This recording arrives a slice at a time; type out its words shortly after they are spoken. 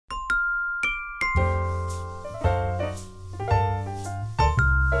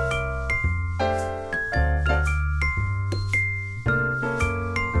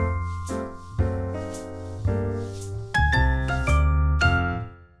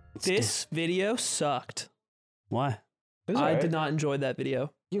This video sucked. Why? I did not enjoy that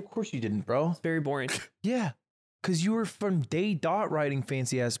video. Yeah, of course you didn't, bro. It's very boring. Yeah. Because you were from day dot riding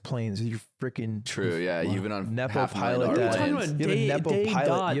fancy ass planes. You're freaking true. Yeah, you've been on Nepo half pilot million dad. dollar Talking planes. about You have a Nepo day pilot.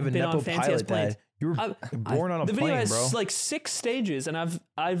 dot, You have a been on Nepo fancy pilot ass planes. dad. You were born on a the video plane, has bro. like 6 stages, and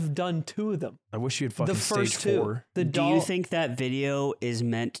I've done 2 of them. I wish you had fucking The first stage 2. 4. The Do you think that video is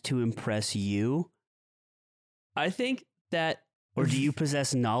meant to impress you? I think that. Or do you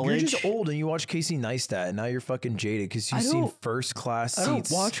possess knowledge? You're just old and you watch Casey Neistat and now you're fucking jaded because you've seen first class seats. I don't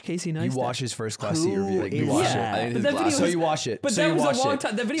watch Casey Neistat. You watch his first class seat review. Like, you is watch that? it. I think But his that video glasses- So you watch it. But so that you was a watched long it.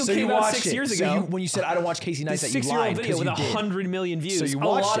 time. That video So you came out watched 6 it. years So ago. when you said I don't watch Casey The Neistat, you 6-year-old lied video because with you did. 100 million views. So you a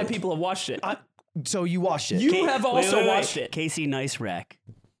watched lot it. of people have watched it. So you watched it. You have also watched it. Casey Neistat.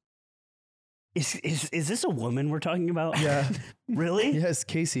 Is this a woman we're talking about? Yeah. Really? Yes,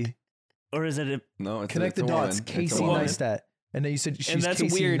 Casey. Or is it a... No, it's Connect a the dots. woman. It's a Casey woman. Neistat. And then you said she's And that's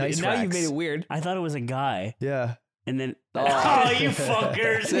Casey weird. Nice Now you've Racks. made it weird. I thought it was a guy. Yeah. And then... Oh. Oh, you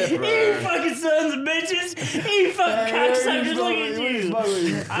fuckers. Zip, You bro. fucking sons of bitches. You fucking cocksuckers. Look at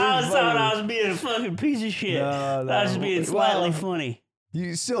you. I thought I was being a fucking piece of shit. No, I was just being slightly funny.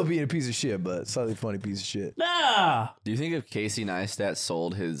 You still being a piece of shit, but slightly funny piece of shit. Nah. Do you think if Casey Neistat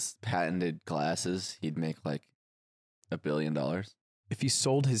sold his patented glasses, he'd make like $1 billion? If he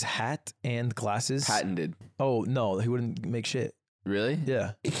sold his hat and glasses. Patented. Oh, no, he wouldn't make shit. Really?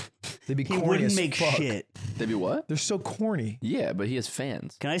 Yeah. They'd be He corny wouldn't as make fuck. shit. They'd be what? They're so corny. Yeah, but he has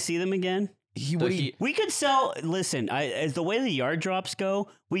fans. Can I see them again? He So would. he- We could sell. Listen, as the way the yard drops go,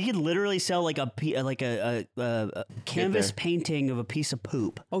 we could literally sell like a canvas painting of a piece of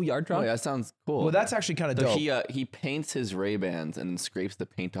poop. Oh, yard drop? Oh, yeah, that sounds cool. Well, that's actually kind of So dope. he paints his Ray-Bans and scrapes the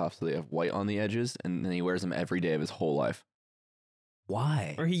paint off so they have white on the edges, and then he wears them every day of his whole life.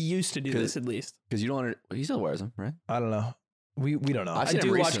 Why? Or he used to do this at least. Because you don't he still wears them, right? I don't know. We don't know. I've I seen him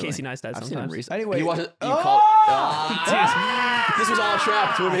do watch recently. Casey Neistat I've seen him sometimes. recently. Anyway. You watch it, you Oh! call this was all a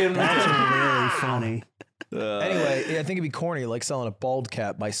trap to him. That's really funny. Anyway, I think it'd be corny, like selling a bald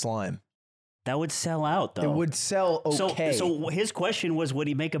cap by slime. That would sell out though. It would sell okay. So his question was, would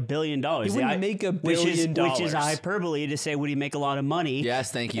he make $1 billion? He wouldn't make $1 billion. Which is hyperbole to say, would he make a lot of money?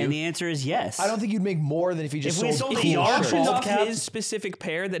 Yes, thank you. And the answer is yes. I don't think you'd make more than if he just If we sold sold If the he cool yard shirts. auctioned bald off cap? his specific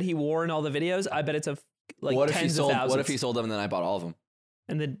pair that he wore in all the videos, I bet it's like what if he tens of sold? thousands. What if he sold them and then I bought all of them?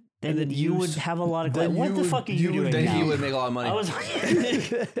 And then you would have a lot of. What the fuck are you doing Then now? he would make a lot of money. I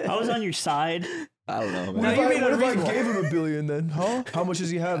was on your side. I don't know. What Man. if, you I, made what a if I reasonable. gave him $1 billion then? Huh? How much does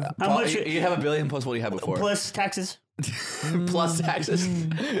he have? How much? You have $1 billion plus what he had before, Plus taxes. plus taxes. You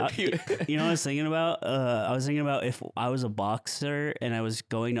know what I was thinking about? I was thinking about if I was a boxer and I was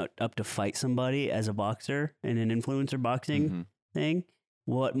going up to fight somebody as a boxer in an influencer boxing thing,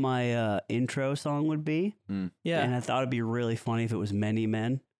 what my intro song would be. yeah. And I thought it'd be really funny if it was Many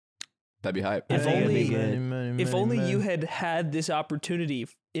Men. That'd be hype. If think it'd be only- good. If only you had this opportunity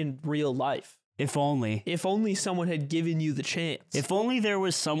in real life. If only. If only someone had given you the chance. If only there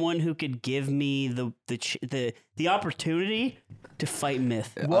was someone who could give me the opportunity to fight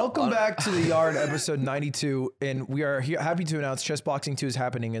myth. Welcome back to the Yard, episode 92, and we are happy to announce Chess Boxing 2 is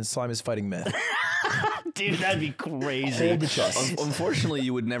happening and Slime is fighting Myth. Dude, that'd be crazy. Hold the chest. Unfortunately,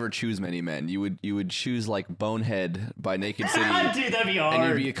 you would never choose Many Men. You would choose like Bonehead by Naked City. Dude, that'd be And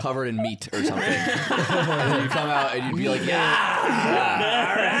hard. you'd be covered in meat or something. And then you come out and you'd be like, yeah.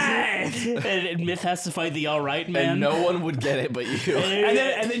 All right. And Myth has to fight the all right man. And no one would get it but you.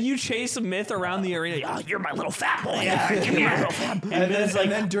 and then you chase a myth around the arena. Oh, you're my little fat boy. Give me your little fat boy. And Myth's like,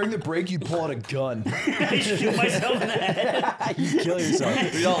 and then during the break, you pull out a gun. I shoot myself in the head. You kill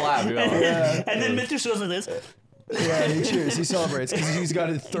yourself. We all laugh. We all laugh. Yeah, And then Myth just goes like this. yeah, he cheers. He celebrates because he's got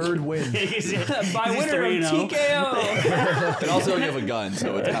his 3rd win. By winner of 3-0. TKO. And also you have a gun,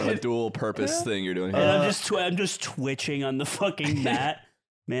 so it's kind of a dual purpose thing you're doing here. And I'm just twitching on the fucking mat.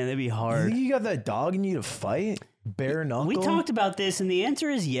 Man, that'd be You hard. think you got that dog in you to fight? Bare knuckle? We talked about this, and the answer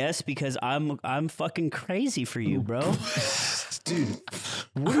is yes because I'm fucking crazy for you, bro. Dude,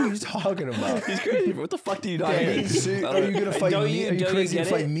 what are you talking about? He's crazy. What the fuck do you not hear? So, are you going to fight Don't me? you- Are you don't you crazy to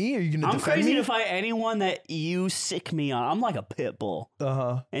get fight it? me? Are you going to I'm defend crazy me? to fight anyone that you sick me on. I'm like a pit bull,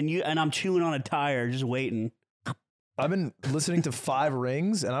 Uh-huh. and I'm chewing on a tire, just waiting. I've been listening to 5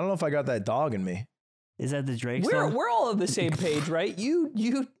 Rings, and I don't know if I got that dog in me. Is that the Drake We're song? all on the same page, right? You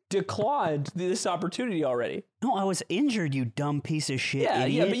declined this opportunity already. No, I was injured, you dumb piece of shit Yeah,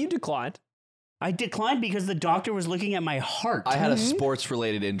 idiot. but you declined. I declined because the doctor was looking at my heart. I had a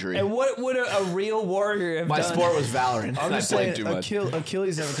sports-related injury. And what would a real warrior have My done? sport was Valorant. I'm I just played saying, too much.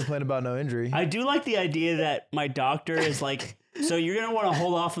 Achilles never complained about no injury. I do like the idea that my doctor is like So you're gonna want to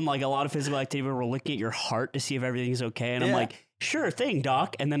hold off on like a lot of physical activity where we're looking at your heart to see if everything's okay. And I'm like, sure thing,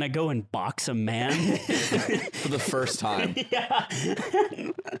 doc. And then I go and box a man For the first time. Yeah.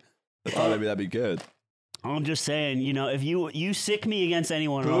 I thought maybe that'd be good. I'm just saying, you know, if you sick me against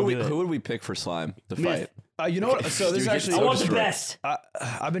anyone, I'll do it. Who would we pick for Slime to Myth. fight? You know what? So this is actually. I want the best.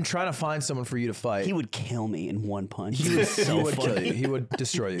 I've been trying to find someone for you to fight. He would kill me in one punch. He would kill you. He would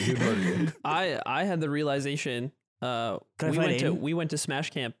destroy you. He would murder you. I had the realization. We went to Smash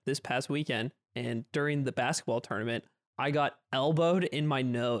Camp this past weekend, and during the basketball tournament, I got elbowed in my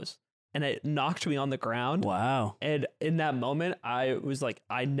nose, and it knocked me on the ground. Wow. And in that moment, I was like,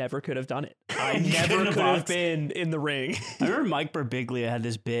 I never could have done it. I You never couldn't have could have boxed. been in the ring. I remember Mike Birbiglia had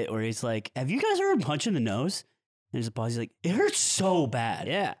this bit where he's like, have you guys ever been punched in the nose? And there's a pause. He's like, it hurts so bad.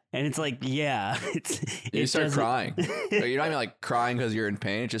 Yeah. And it's like, yeah. You start crying. You're not even like crying because you're in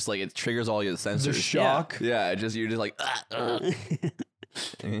pain. It's just like it triggers all your sensors. The shock. Yeah, you're just like,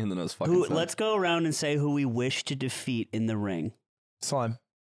 and the nose fucking. Let's go around and say who we wish to defeat in the ring. Slime.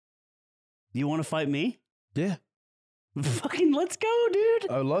 You want to fight me? Yeah. Fucking let's go,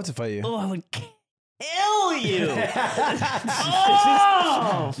 dude. I would love to fight you. Oh, I would kill you.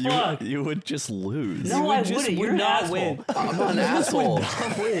 Oh, fuck. You would just lose. No, I wouldn't. You're an not asshole. win. I'm not an asshole.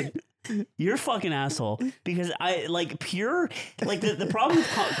 You're a fucking asshole because I like pure like the problem with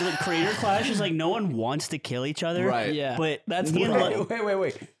the creator clash is like no one wants to kill each other. Right. Yeah. But that's me the and problem.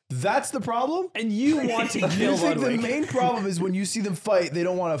 Wait. That's the problem? And you want to You kill think the Ludwig. main problem is when you see them fight, they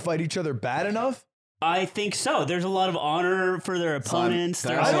don't want to fight each other bad enough? I think so. There's a lot of honor for their opponents.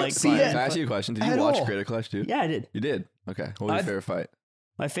 Can There's I don't like see Can it. I ask you a question? Did you At watch all. Creator Clash too? yeah, I did. You did? Okay. What was your favorite fight?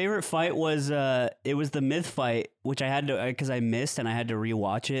 My favorite fight was it was the myth fight, which I had to because I missed and I had to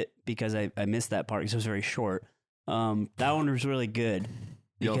rewatch it because I missed that part because it was very short. That one was really good.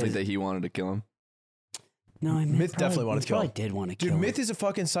 You don't think because- that he wanted to kill him? No, I Myth definitely wanted to kill him. Probably did want to kill Dude, him. Myth is a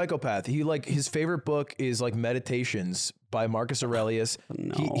fucking psychopath. He like his favorite book is like Meditations by Marcus Aurelius.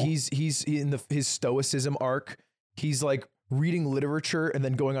 No. He's in his stoicism arc. He's like reading literature and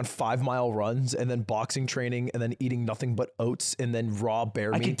then going on 5-mile runs and then boxing training and then eating nothing but oats and then raw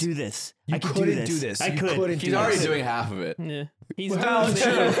bear I meat. could do this. You I could couldn't do this. I You could. couldn't He's do already this. doing half of it. Yeah. He's Well, doing he's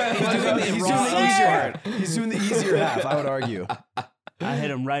the doing the raw easier part. He's doing the easier half, I would argue. I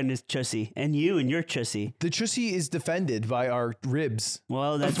hit him right in his chussy. And you and your chussy. The chussy is defended by our ribs.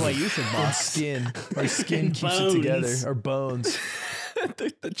 Well, that's why you should Our box. skin. Our skin And keeps it together. bones. Our bones.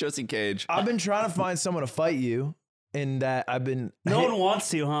 the Josie Cage. I've been trying to find someone to fight you, and that I've been. No one wants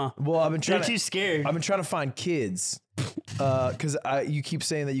to, huh? Well, I've been They're trying. too scared. I've been trying to find kids, because you keep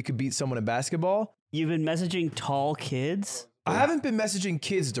saying that you could beat someone in basketball. You've been messaging tall kids. I haven't been messaging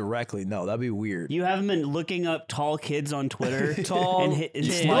kids directly. No, that'd be weird. You haven't been looking up tall kids on Twitter Tall and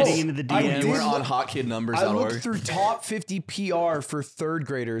kids. sliding No, into the I DMs. did You weren't look- on I hotkidnumbers.org. looked through top 50 PR for third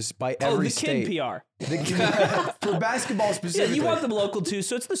graders by Oh, every the state. kid PR. The kid for basketball Yeah, specifically. you want them local too,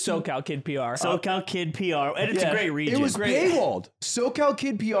 so it's the SoCal Kid PR. SoCal Kid PR, and it's Yeah. a great region. It was paywalled. SoCal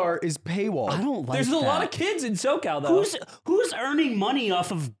Kid PR is paywalled. I don't like. There's a that. lot of kids in SoCal though. Who's earning money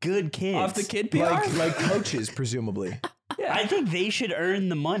off of good kids? Off the Kid PR? like coaches, presumably. I think they should earn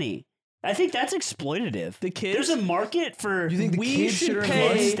the money. I think that's exploitative. The kids? There's a market for You think the we kids should should earn pay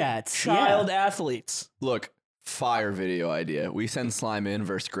money? stats. child Yeah. athletes. Look, fire video idea. We send Slime in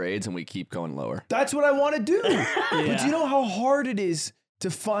versus grades and we keep going lower. That's what I want to do. But Yeah. do you know how hard it is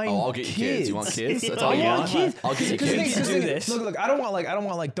to find Oh, I'll get you kids. You want kids? That's Oh, all you yeah. want? Kids. I'll get you Because kids. do this. Look, I don't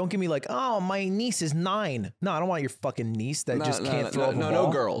want don't give me like, oh, my niece is 9. No, I don't want your fucking niece that just can't throw up a ball. no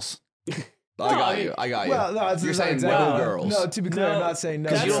girls. I got you. I got you. Well, no, it's You're not saying exactly no that. girls. No, to be clear, No, I'm not saying no.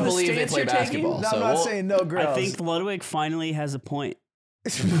 Because you That's don't the believe they stance play you're taking? basketball. No, so I'm not we'll- saying no girls. I think Ludwig finally has a point.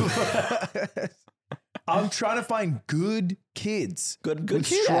 I'm trying to find good kids. Good with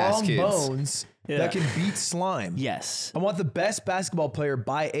kid-ass strong kids. bones Yeah. that can beat slime. Yes. I want the best basketball player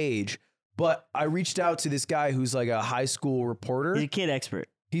by age, but I reached out to this guy who's like a high school reporter. He's a kid expert.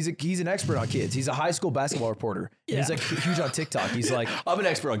 He's an expert on kids. He's a high school basketball reporter. And he's Yeah. like huge on TikTok. He's like, I'm an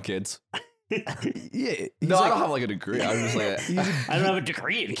expert on kids. yeah. He's No, like, I don't have like a degree. I'm just like, I don't have a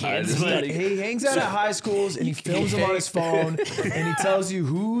degree in kids, just- but he hangs out at high schools and he films them on his phone and he tells you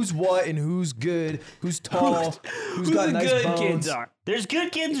who's what and who's good, who's tall, who's got the nice good bones. kids are. there's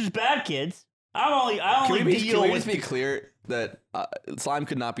good kids, there's bad kids. I can only we deal just with be clear that Slime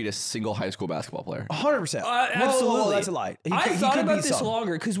could not beat a single high school basketball player? 100%. Absolutely. That's a lie. I he thought could about beat this some.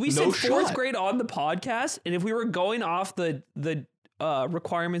 longer because we No said fourth shot. grade on the podcast, and if we were going off the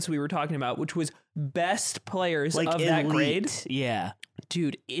requirements we were talking about, which was best players like of that elite. grade, Yeah.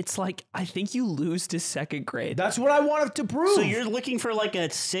 dude, it's like I think you lose to second grade. That's what I wanted to prove. So you're looking for like a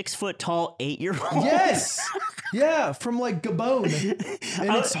 6 foot tall 8-year-old? Yes. Yeah, from like Gabon.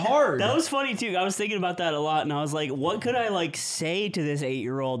 And it's hard. That was funny too. I was thinking about that a lot, and I was like, what could I like say to this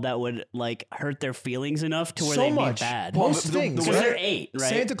 8-year-old that would like hurt their feelings enough to where So they'd much. be bad? Most things. Because right? they're 8, right?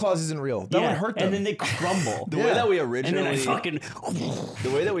 Santa Claus isn't real. That would hurt them. And then they crumble. The way that we And originally, then I fucking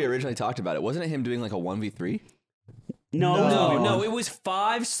the way that we originally talked about it, wasn't it him doing like a 1v3? No, it was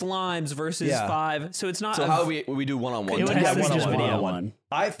 5 slimes versus 5. So it's not. So how do we do one-on-one? it would Yeah, have to be just one-on-one.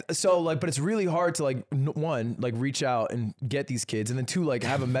 one. But it's really hard to like one, like reach out and get these kids, and then 2, like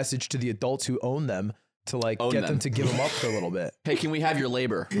have a message to the adults who own them to like get them to give them up for a little bit. Hey, can we have your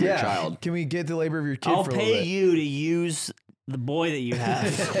labor for your child? Can we get the labor of your kid I'll for a little pay bit? you to use the boy that you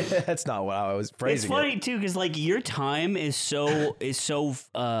have. That's not what I was phrasing. It's funny too because like your time is so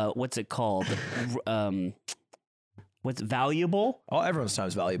what's it called? What's valuable? Oh, everyone's time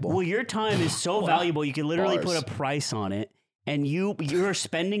is valuable. Well, your time is so valuable you can literally Bars. put a price on it, and you're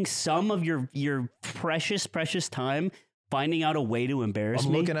spending some of your precious time finding out a way to embarrass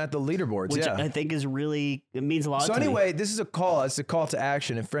I'm me. looking at the leaderboards. Which Yeah. I think is really it means a lot. So to me. anyway, this is a call. It's a call to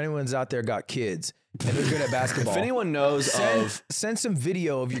action. If anyone's out there got kids and they're good at basketball, If anyone knows of send some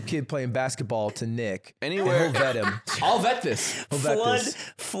video of your kid playing basketball to Nick. anywhere, He'll vet him. I'll vet this. He'll vet this.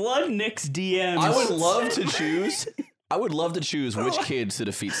 flood Nick's DMs. I would love to choose. I would love to choose which kids to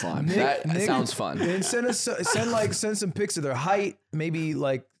defeat slime. That sounds fun. And send some pics of their height, maybe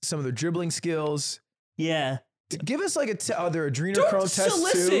like some of their dribbling skills. Yeah. Give us like their adrenochrome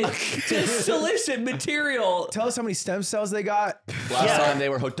test too. Just solicit material. Tell us how many stem cells they got. Last time they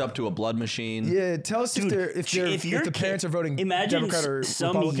were hooked up to a blood machine. Yeah, tell us if the parents are voting imagine Democrat or some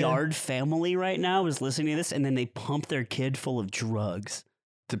Republican. yard family right now is listening to this, and then they pump their kid full of drugs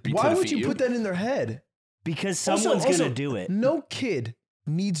Why would you put that in their head? because someone's Also, gonna do it. No kid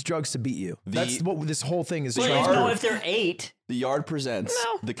needs drugs to beat you. That's what this whole thing is. But if they're 8, The Yard presents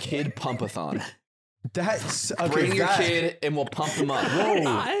the Kid Pumpathon. That's okay. Bring your kid and we'll pump them up.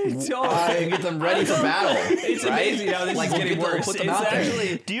 I don't. And get them ready for battle. It's amazing how this is getting worse. Put them It's out there.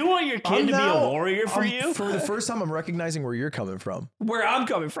 actually do you want your kid to be a warrior for you? For the first time, I'm recognizing where you're coming from where I'm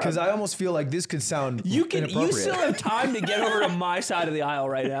coming from. because I almost feel like this could sound You inappropriate. still have time to get over to my side of the aisle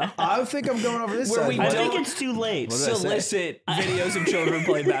right now. I think I'm going over this Where side. we I Mike. think it's too late. What did I say? Solicit videos of children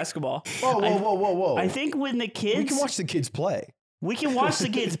playing basketball. Whoa! I think when the kids, we can watch the kids play. the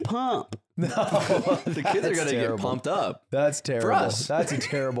kids pump. No, The kids are going to get pumped up. That's terrible. us. That's a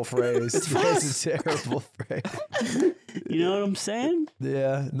terrible phrase. That's a terrible phrase. You know what I'm saying?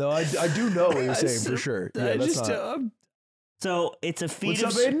 Yeah, no, I do know what you're saying for sure. Yeah, that's not. So it's a feat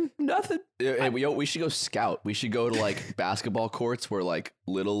What's of up, Aiden? Nothing. Hey, we should go scout. We should go to like basketball courts where like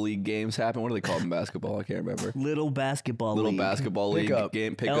little league games happen. What do they call them? Basketball? I can't remember. little basketball league. Basketball league Pickup.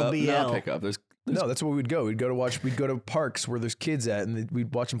 game pickup. LBL. No, pickup. There's No, that's where we'd go. We'd go to parks where there's kids at, and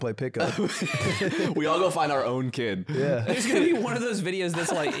we'd watch them play pickup. we all go find our own kid. Yeah. There's gonna be one of those videos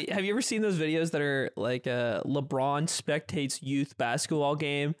that's like, have you ever seen those videos that are like LeBron spectates youth basketball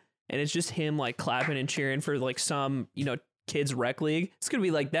game, and it's just him like clapping and cheering for like some kids rec league? It's gonna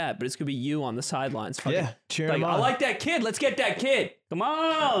be like that, but it's gonna be you on the sidelines. Fucking, Yeah, cheering like, them I on. like that kid. Let's get that kid. Come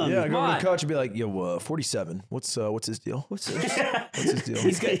on. Yeah, I come go over to on. the coach and be like, "Yo, 47. What's his deal? What's this? What's his deal?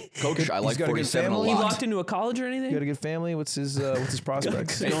 He's got, Coach, I like got a good 47 a family. he lot. locked into a college or You anything? got a good family? What's his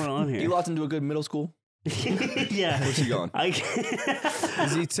prospects? What's going on He here? locked into a good middle school. Yeah. Where's he going?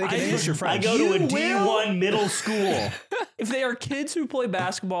 Is he taking English or I French? go to a You D1 middle school. If they are kids who play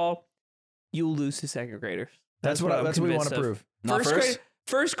basketball, you'll lose to second graders. That's what I'm we want convinced to of. prove. Not first?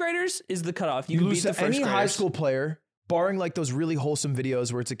 First graders is the cutoff. You You can lose beat the to first any graders. high school player, barring like those really wholesome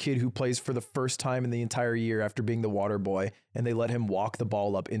videos where it's a kid who plays for the first time in the entire year after being the water boy, and they let him walk the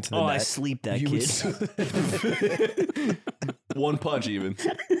ball up into the Oh, net. I sleep that You kid. would- One punch even.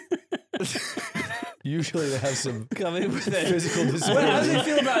 Usually they have some Coming with it. physical How do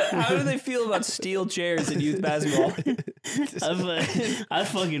disability. they feel about steel chairs in youth basketball? I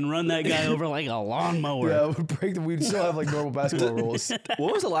fucking run that guy over like a lawnmower. Yeah, it would break the. We'd still have like normal basketball rules.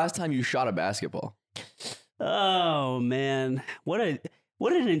 When was the last time you shot a basketball? Oh man, what an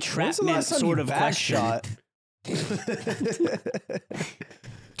When's the entrapment last time sort you of back question. shot?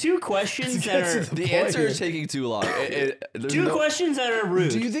 Two questions Get that to are the The point answer here. is taking too long. There's two no- questions that are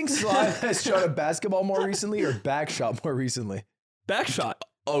rude. Do you think Slime has shot a basketball more recently or back shot more recently? Back shot.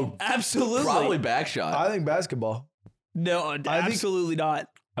 Oh, Absolutely. probably back shot. I think basketball. No, absolutely not.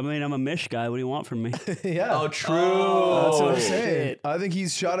 I mean, I'm a Mish guy. What do you want from me? Yeah. Oh, true. That's what I'm Oh, saying. shit. I think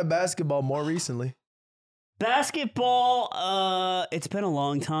he's shot a basketball more recently. Basketball. It's been a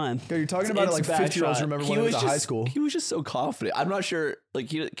long time. Yeah, you're talking about it like It's bad 50-year-olds shot. remember He when he was went to just high school. He was just so confident. I'm not sure. Like,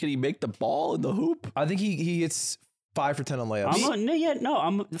 can he make the ball in the hoop? I think he hits 5 for 10 on layups.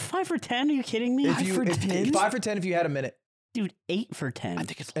 I'm 5 for 10. Are you kidding me? 5 for 10 if you had a minute. Dude, 8 for 10. I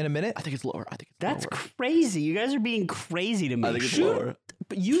think it's in a minute. I think it's lower. That's crazy. You guys are being crazy to me. I think it's lower.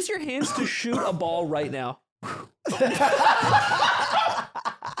 But use your hands to shoot a ball right now.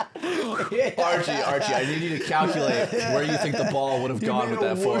 Archie, I need you to calculate where you think the ball would have gone with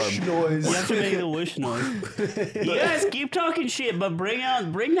that form. Noise. You have to make the whoosh noise. You guys keep talking shit, but bring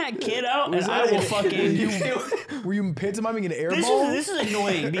that kid out, and I will fucking. Were you pantomiming an air ball? This is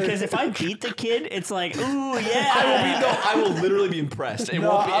annoying because if I beat the kid, it's like, ooh yeah. I will literally be impressed. It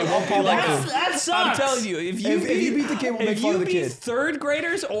won't be like that sucks. I'm telling you, if you beat the kid, we'll make fun of the kid. Third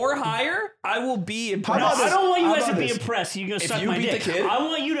graders or higher, I will be impressed. No, I don't want you guys to be impressed. You're gonna suck my dick. Kid, I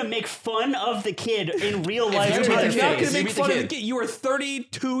want you to make fun of the kid in real life. You're not gonna make fun of the kid. You are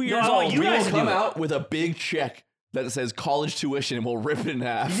 32 years old. You guys come out with a big check that says college tuition and we'll rip it in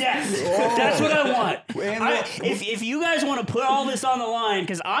half. Yes, that's what I want. If you guys want to put all this on the line,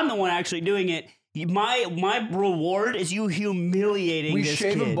 because I'm the one actually doing it, my reward is you humiliating this kid.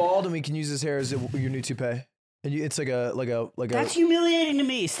 We shave him bald and we can use his hair as your new toupee. And it's like a. That's humiliating to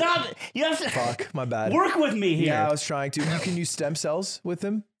me. Stop it. You have to. Fuck, my bad. Work with me here. Yeah, I was trying to. You can use stem cells with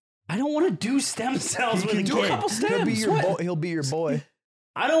him. I don't want to do stem cells with a do kid. A couple stems. He'll be your boy.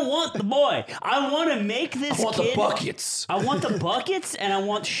 I don't want the boy. I want to make this kid. I want the buckets. I want the buckets and I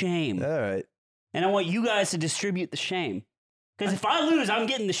want shame. All right. And I want you guys to distribute the shame. Because if I lose, I'm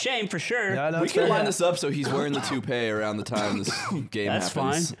getting the shame for sure. Yeah, we can line this up so he's wearing the toupee around the time this game happens.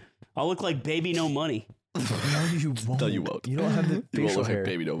 That's fine. I'll look like Baby No Money. No, you won't. No, you won't. You don't have the facial hair. Like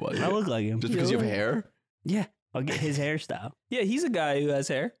Baby No Money. I look like him. Just because you have hair? Yeah. I'll get his hairstyle. Yeah, he's a guy who has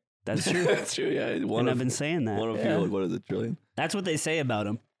hair. That's true. That's true, yeah. I've been saying that. One of you, what is it, trillion? That's what they say about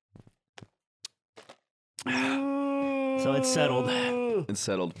him. So it's settled. It's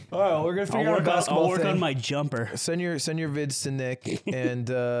settled. All right, well, we're gonna figure out a basketball I'll work thing. on my jumper. Send your vids to Nick and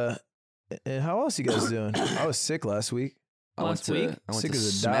how else you guys doing? I was sick last week. I went to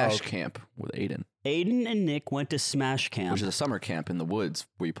Smash Camp with Aiden. Aiden and Nick went to Smash Camp, which is a summer camp in the woods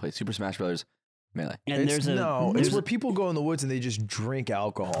where you play Super Smash Brothers Melee. And it's where people go in the woods and they just drink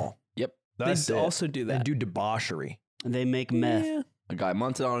alcohol. Yep. They also do that. They do debauchery. They make meth. Yeah. A guy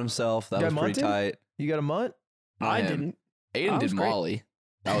munted on himself. That was pretty tight. You got a munt? I didn't. Aiden did Molly.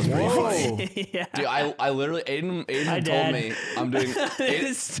 That was pretty funny. Yeah. Dude, I literally, Aiden told me I'm doing,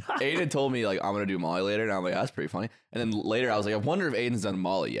 Aiden told me, like, I'm going to do Molly later. And I'm like, that's pretty funny. And then later I was like, I wonder if Aiden's done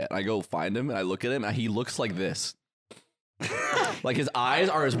Molly yet. And I go find him and I look at him and he looks like this. Like his eyes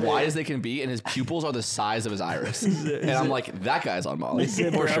are as wide as they can be and his pupils are the size of his iris. And I'm like, that guy's on Molly.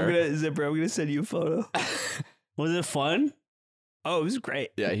 For sure. Zipper, I'm going to send you a photo. Was it fun? Oh, it was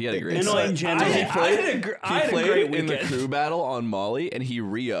great. Yeah, he had a great He played in the crew battle on Molly, and he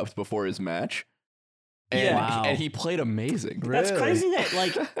re-upped before his match. And, and he played amazing. Really? That's crazy that,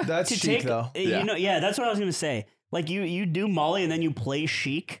 like, that's to chic, take, though. That's what I was going to say. Like, you do Molly and then you play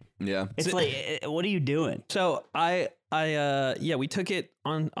Chic. Yeah. It's like, what are you doing? So we took it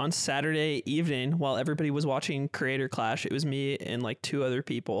on Saturday evening while everybody was watching Creator Clash. It was me and like 2 other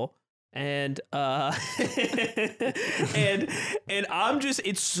people. And and I'm just,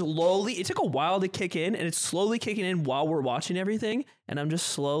 it took a while to kick in and it's slowly kicking in while we're watching everything. And I'm just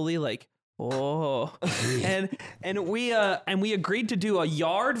slowly like, oh, and we agreed to do a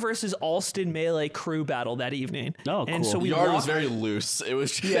Yard versus Alston Melee crew battle that evening. Oh, and cool. So Yard was very loose. It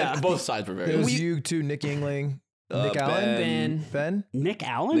was, both sides were very loose. It loose. was you two, Nick Yingling. Nick Allen? Ben? Nick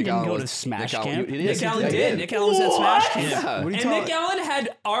Allen didn't go to Smash Camp. Nick Allen did. Nick Allen was at Smash Camp. Yeah. And Nick Allen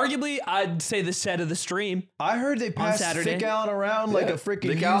had arguably, I'd say, the set of the stream. I heard they passed Thick Allen around like a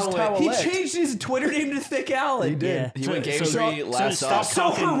freaking used towelette. He changed his Twitter name to Thick Allen. He did. He went game 3 last off.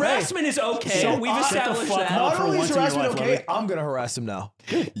 So harassment is okay. So we've established that. Not only is harassment okay, I'm going to harass him now.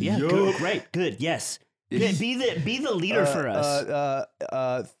 Good. Yeah, good. Great. Good. Yes. Good. Be the leader for us.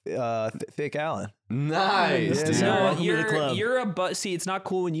 Thick Allen. Nice. Yes, No, you're above. See, it's not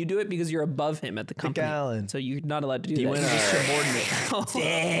cool when you do it because you're above him at the company. Thick Allen. So you're not allowed to do that. You're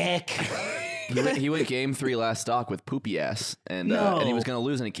subordinate. Dick. He went game 3 last stock with Poopy Ass, and he was gonna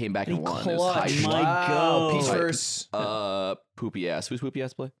lose, and he came back and won. It was hype. My God. Peace verse. Poopy Ass. Who's Poopy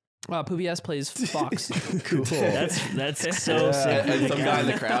Ass play? Poopy Ass plays Fox. Cool. That's so sick. And some guy in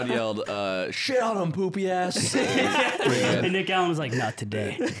the crowd yelled, "Shit on him, Poopy Ass!" And Nick Allen was like, "Not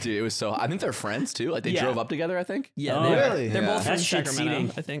today." Dude, it was so. I think they're friends too. Like they drove up together. I think. Yeah, really? They're both from That's shit Sacramento.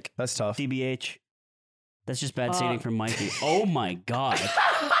 seating. I think That's tough. DBH. That's just bad seating for Mikey. Oh my God.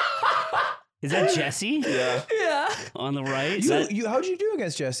 Is that Jesse? Yeah. Yeah. on the right. How'd you do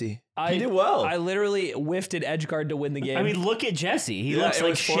against Jesse? He did well. I literally whiffed an edge guard to win the game. I mean, look at Jesse. He looks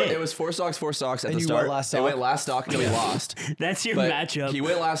like shit. It was four stocks at And the you start. went last stock? It went last stock until he lost. That's your But matchup. He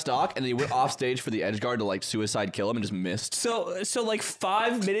went last stock, and then he went off stage for the edge guard to like suicide kill him and just missed. So like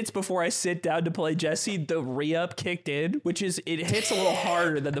 5 minutes before I sit down to play Jesse, the re-up kicked in, which is it hits a little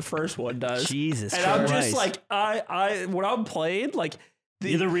harder than the first one does. Jesus and Christ. I'm just like I when I'm playing like.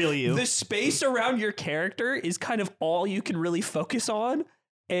 You're the real you. The space around your character is kind of all you can really focus on.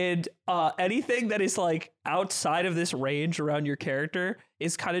 And anything that is like outside of this range around your character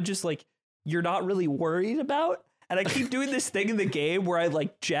is kind of just like you're not really worried about. And I keep doing this thing in the game where I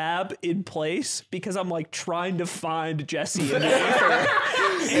like jab in place because I'm like trying to find Jesse in the air.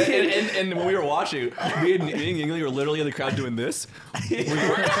 and when we were watching, me and Yingling were literally in the crowd doing this. So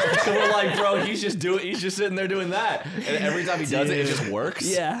we're like, bro, he's just sitting there doing that. And every time he does it just works.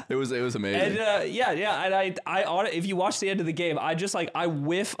 Yeah. It was amazing. And and I if you watch the end of the game, I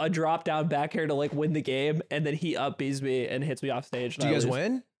whiff a drop down back air to like win the game, and then he up Bs me and hits me off stage. Do you guys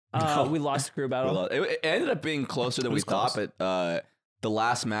win? We lost the crew battle. It ended up being closer than we thought, but the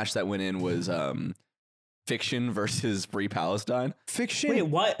last match that went in was Fiction versus Free Palestine. Fiction? Wait,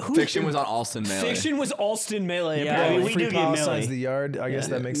 what? Fiction was on Alston Melee. Fiction was Alston Melee. Yeah, I mean, we Free do get Palestine's Melee. the yard. I guess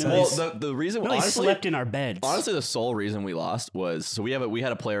that makes No, sense. Well, the reason No, he honestly, slept in our beds. honestly, the sole reason we lost was so we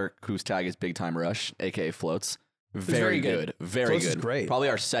had a player whose tag is Big Time Rush, aka Floats. very good. Very Floats good. is great. Probably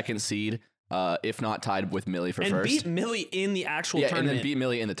our second seed, if not tied with Millie for And first. beat Millie in the actual and tournament. then beat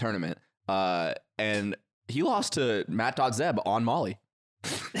Millie in the tournament. And he lost to Matt.Zeb on Molly.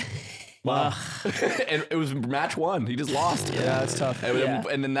 Wow. And it was match one. He just lost. Yeah, that's tough.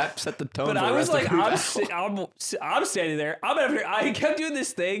 And then that set the tone. But for I the was rest like, of the I'm standing there. I kept doing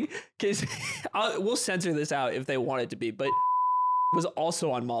this thing because we'll censor this out if they want it to be, but was also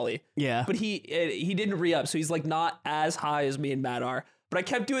on Molly. Yeah. But he didn't re-up, so he's like not as high as me and Matt are. But I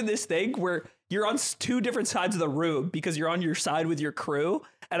kept doing this thing where you're on two different sides of the room because you're on your side with your crew,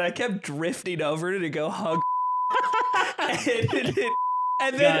 and I kept drifting over to go hug.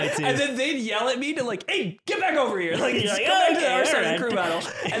 And then they'd yell at me to like, hey, get back over here. Like, You're just like, come back to okay, our side of alright. the crew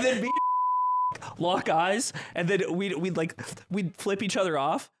battle. And then me lock eyes, and then we'd flip each other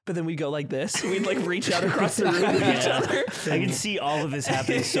off, but then we'd go like this. We'd like reach out across the room with each other. I can see all of this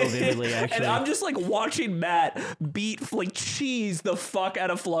happening so vividly, actually. And I'm just like watching Matt beat like cheese the fuck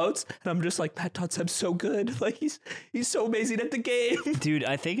out of Floats, and I'm just like, Matt.Zeb's so good. Like he's so amazing at the game. Dude,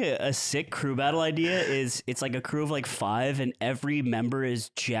 I think a sick crew battle idea is it's like a crew of like 5 and every member is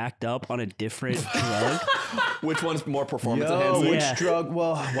jacked up on a different drug. Which one's more performance Yo, enhancing? which Yeah. drug?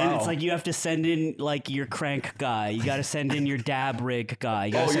 Well, wow. And it's like you have to send in like your crank guy. You got to send in your dab rig guy.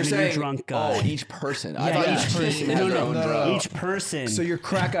 You got to Oh, you're send in your saying drunk guy. Oh, each person. I Yeah, thought each each person. team has their own no, drug. no. Each person. So your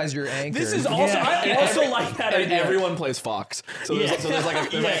crack guy's your anchor. This is also I also like that And idea. everyone plays Fox. So there's, Yeah. so there's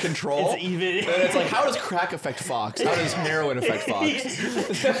like a control. It's even. And it's like, how does crack affect Fox? How does heroin affect Fox?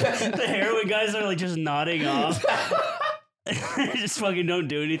 The heroin guys are like just nodding off. Just fucking don't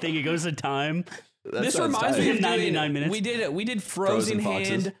do anything. It goes to time. This sounds reminds tight. me of 99 minutes. We did Frozen Foxes.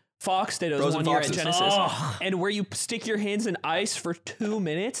 Hand Fox Dittos Frozen one year Foxes. at Genesis, Oh. and where you stick your hands in ice for 2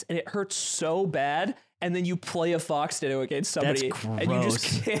 minutes, and it hurts so bad, and then you play a Fox Ditto against somebody, That's and you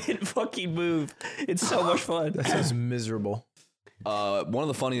just gross. can't fucking move. It's so much fun. That sounds miserable. One of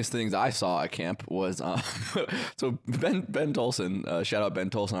the funniest things I saw at camp was so Ben Tolson, shout out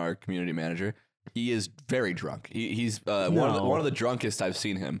Ben Tolson, our community manager. He is very drunk. He's one of the drunkest I've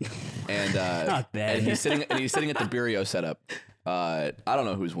seen him, and Not bad. And he's sitting at the Bureau setup. I don't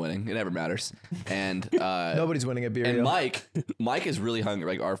know who's winning. It never matters. And Nobody's winning at Bureau. and Mike is really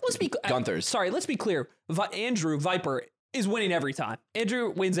hungry. Like our Gunther's. Sorry, let's be clear. Andrew Viper is winning every time. Andrew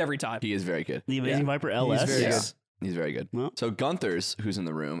wins every time. He is very good. The Amazing Viper LS. very good. He's very good. Well. So Gunther's, who's in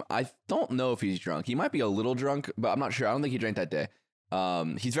the room, I don't know if he's drunk. He might be a little drunk, but I'm not sure. I don't think he drank that day.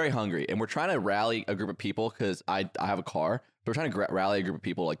 He's very hungry, and we're trying to rally a group of people because I have a car. So we're trying to rally a group of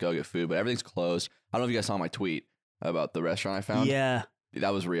people, like go get food, but everything's closed. I don't know if you guys saw my tweet about the restaurant I found. Yeah,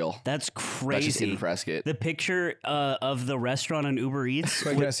 That was real. that's That's just crazy. Aiden Prescott. The picture of the restaurant on Uber Eats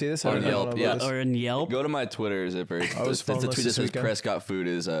Wait, can I see this? On I don't know Yelp, about yeah. this. or in Yelp. Go to my Twitter, Zipper. was The phoneless tweet that this says weekend. Prescott food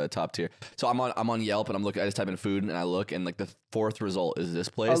is top tier. So I'm on Yelp and I'm looking. I just type in food and I look, and like the fourth result is this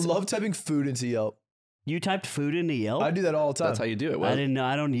I place. love typing food into Yelp. You typed food into Yelp? I do that all the time. That's how you do it. I Well, didn't know.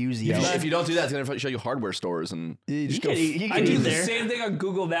 I don't use Yelp. if you don't do that, it's gonna show you hardware stores and. You just You go. can, you I can do eat the there. same thing on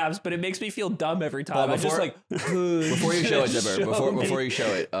Google Maps, but it makes me feel dumb every time. Well, I just like Before you show it, Zipper. Show me. Before you show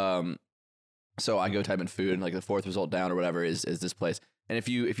it, so I go type in food, and like the fourth result down or whatever is this place. And if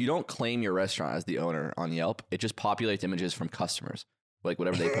you don't claim your restaurant as the owner on Yelp, it just populates images from customers, like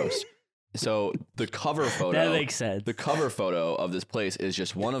whatever they post. So the cover photo. That makes sense. The cover photo of this place is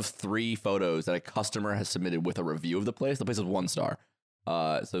just one of 3 photos that a customer has submitted with a review of the place. The place is 1 star.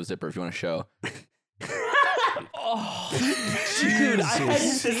 So Zipper, if you want to show. Oh, dude,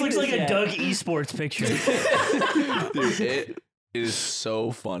 this looks like a Doug Esports picture. Dude, it is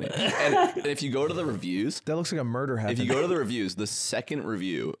so funny. And if you go to the reviews, that looks like a murder happened. If you go to the reviews, the second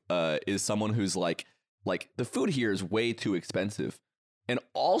review is someone who's like the food here is way too expensive. And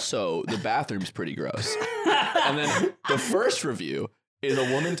also the bathroom's pretty gross. And then the first review is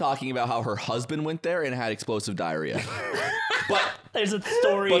a woman talking about how her husband went there and had explosive diarrhea. But there's a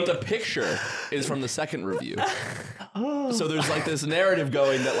story. But the picture is from the second review. So there's like this narrative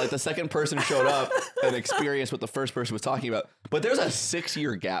going that like the second person showed up and experienced what the first person was talking about. But there's a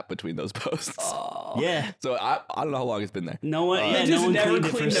 6-year gap between those posts. Oh. Yeah. So I don't know how long it's been there. No one, no one never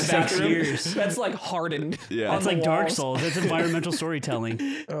cleaned the bathroom. Years. That's like hardened. Yeah. That's like Dark Souls. That's environmental storytelling.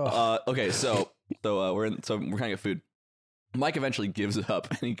 Okay, so we're kind of food. Mike eventually gives it up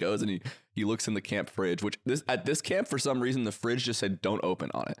and he goes and he looks in the camp fridge, which at this camp, for some reason, the fridge just said don't open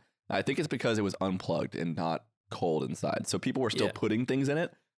on it. I think it's because it was unplugged and not cold inside. So people were still putting things in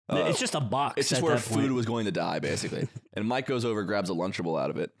it. It's just a box. It's just where food was going to die, basically. And Mike goes over, grabs a Lunchable out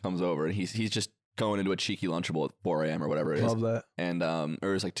of it, comes over, and he's just going into a cheeky Lunchable at 4 a.m. or whatever it is. Love that. And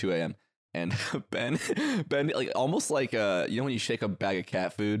or it's like 2 a.m. And Ben, like almost like you know when you shake a bag of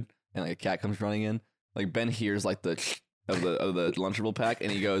cat food and like a cat comes running in, like Ben hears like the of the Lunchable pack, and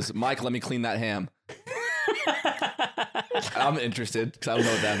he goes, "Mike, let me clean that ham." I'm interested because I don't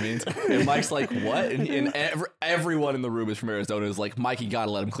know what that means. And Mike's like, "What?" And everyone in the room is from Arizona is like, "Mike, you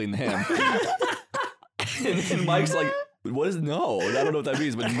gotta let him clean the ham." and Mike's like, "What is no? I don't know what that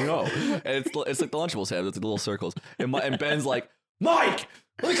means, but no." And it's like the Lunchables ham. It's like the little circles. And Ben's like, "Mike,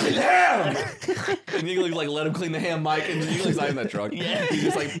 let me clean the ham." And Eagle's like, "Let him clean the ham, Mike." And Eagle's not in that truck. Yeah. He's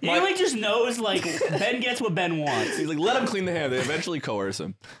just like, Eagle just knows like Ben gets what Ben wants. He's like, "Let him clean the ham." They eventually coerce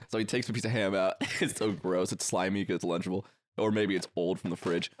him. So he takes a piece of ham out. It's so gross. It's slimy because it's Lunchable. Or maybe it's old from the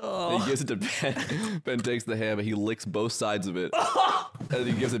fridge. Oh. And he gives it to Ben. Ben takes the ham and he licks both sides of it. And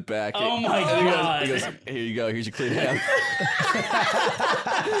he gives it back. Oh my God. He goes, "Here you go. Here's your clean ham."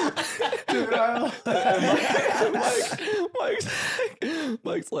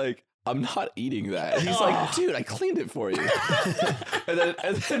 Mike's like, "I'm not eating that." And he's like, "Dude, I cleaned it for you." and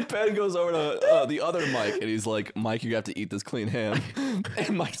then Ben goes over to the other Mike and he's like, "Mike, you have to eat this clean ham."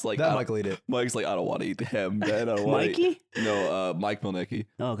 And Mike's like, that Michael eat it. Mike's like, "I don't want to eat the ham, Ben. I don't want to eat." No, Mike Milnicki.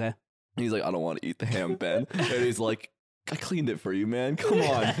 Oh, okay. He's like, "I don't want to eat the ham, Ben." And he's like, "I cleaned it for you, man. Come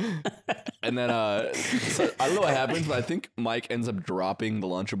on." And then so I don't know what happens, but I think Mike ends up dropping the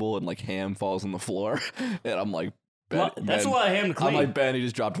Lunchable and like ham falls on the floor. And I'm like, that's a lot of ham to clean. I'm like, Ben, he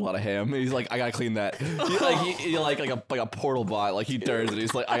just dropped a lot of ham. He's like, "I gotta clean that." He like a portal bot. Like he turns and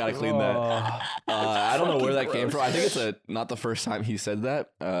he's like, "I gotta clean that." I don't know where that came from. I think it's not the first time he said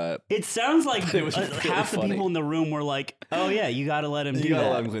that. It sounds like it was half the people in the room were like, "Oh yeah, you gotta let him do that. You gotta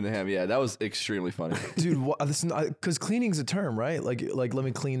let him clean the ham." Yeah, that was extremely funny. Dude, because cleaning's a term, right? Like let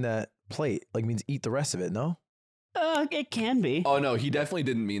me clean that plate. Like means eat the rest of it. No. It can be. Oh no, he definitely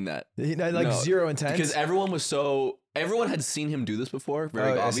didn't mean that. No, zero intent. Because everyone had seen him do this before,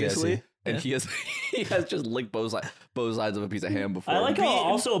 very obviously. I see. And he has just licked both sides of a piece of ham before. I like how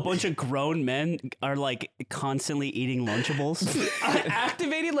also a bunch of grown men are like constantly eating Lunchables.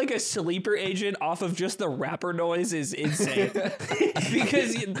 Activating like a sleeper agent off of just the wrapper noise is insane.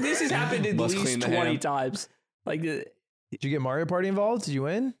 Because this has happened at least 20 times. Like, did you get Mario Party involved? Did you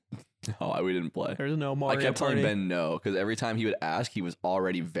win? No, we didn't play. There's no Mario Party. I kept telling Ben no because every time he would ask, he was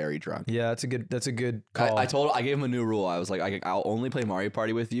already very drunk. Yeah, that's a good call. I gave him a new rule. I was like, I'll only play Mario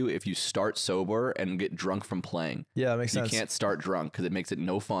Party with you if you start sober and get drunk from playing. Yeah, that makes sense. You can't start drunk because it makes it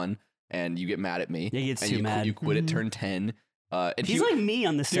no fun, and you get mad at me. He gets too mad. You quit at turn 10. And he's like me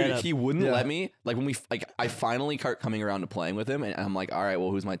on the setup. Dude, he wouldn't let me. Like when I finally start coming around to playing with him, and I'm like, "All right,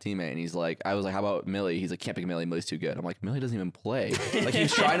 well, who's my teammate?" And he's like, "I was like, how about Millie?" He's like, "Can't pick Millie. Millie's too good." I'm like, "Millie doesn't even play." Like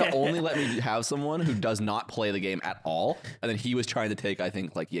he's trying to only let me have someone who does not play the game at all. And then he was trying to take, I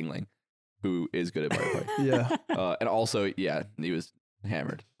think, like Yingling, who is good at Mario Party. Yeah. And also, yeah, he was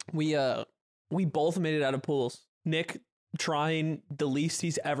hammered. We both made it out of pools. Nick trying the least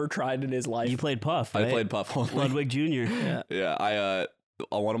he's ever tried in his life. You played Puff, right? I played Puff only. Ludwig Jr. Yeah. Yeah, I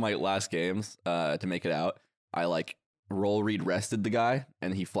on one of my last games to make it out, I like roll read rested the guy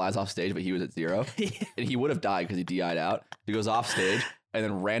and he flies off stage, but he was at 0. And he would have died because he DI'd out. He goes off stage and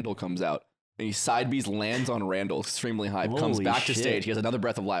then Randall comes out and he side B's lands on Randall extremely high, comes back to stage. He has another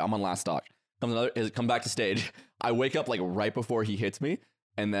breath of life. I'm on last stock. Come back to stage. I wake up like right before he hits me,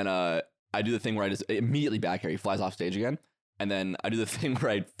 and then I do the thing where I just immediately back air. He flies off stage again. and then I do the thing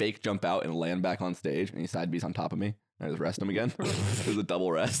where I fake jump out and land back on stage, and he side B's on top of me. I just rest him again. It was a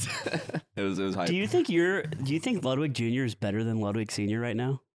double rest. It was hype. Do you think Ludwig Jr. is better than Ludwig Sr. right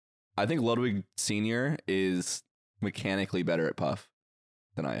now? I think Ludwig Sr. is mechanically better at Puff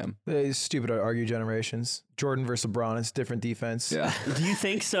than I am. It's stupid to argue generations. Jordan versus LeBron, it's different defense. Yeah. Do you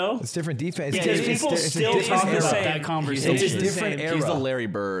think so? It's different defense. Because people still talk about that conversation. It's a different era. He's the Larry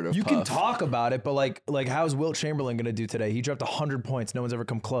Bird of You Puff. can talk about it, but like how's Wilt Chamberlain going to do today? He dropped 100 points. No one's ever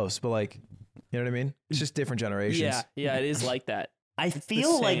come close, but like, you know what I mean? It's just different generations. Yeah, it is like that. I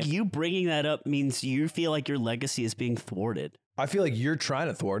feel like you bringing that up means you feel like your legacy is being thwarted. I feel like you're trying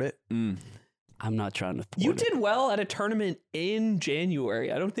to thwart it. I'm not trying to thwart You it. did well at a tournament in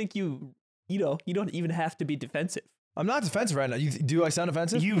January. I don't think you don't even have to be defensive. I'm not defensive right now. Do I sound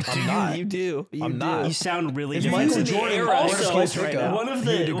offensive? I'm not. You do. I'm not. You sound really If defensive. Michael Jordan Also, right now, one of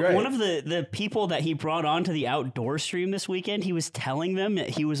he would do great. the people that he brought onto the outdoor stream this weekend, he was telling them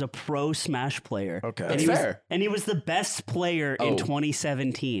that he was a pro Smash player. Okay. and That's he was, fair. and he was the best player in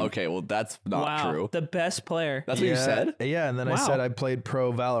 2017. Okay, well, that's not Wow, true. the best player. That's what you said? Yeah, and then I Wow. said I played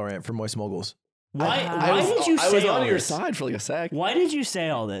pro Valorant for Moist Moguls. Why I did you I say was all on your this? side for like a sec. Why did you say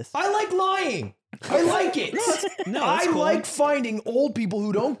all this? I like lying. I like it. No, I that's cool. like finding old people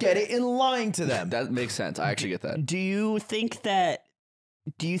who don't get it and lying to them. That makes sense. I actually get that. Do you think that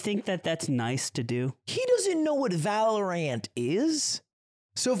that's nice to do? He doesn't know what Valorant is.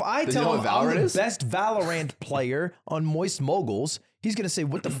 So if I Does he tell know him what I'm Valorant the is? best Valorant player on Moist Moguls, he's going to say,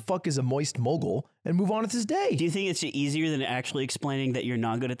 what the fuck is a Moist Mogul? And move on with his day. Do you think it's easier than actually explaining that you're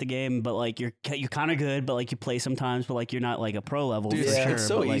not good at the game, but like you're kind of good, but like you play sometimes, but like you're not like a pro level Dude, for yeah. sure. it's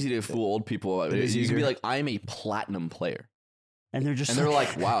so but, like, easy to fool old people. It is You can be easier. like, I'm a platinum player. and they're just And they're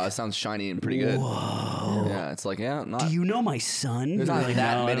like, wow, that sounds shiny and pretty good. whoa. Yeah, it's like, yeah, not. Do you know my son? There's You're not like,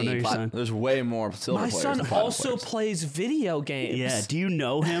 that no, I don't know many. your son. There's way more silver My players. son than platinum also players. plays video games. Yeah. Do you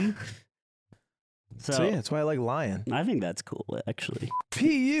know him? So yeah, that's why I like lying. I think that's cool, actually.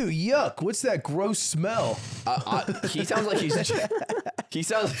 PU, yuck. What's that gross smell? He sounds like he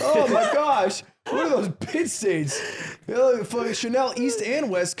sounds. Oh my gosh. What are those pit stains? Fucking Chanel East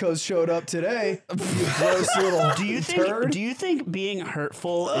and West Coast showed up today. You gross little turd. Do you think being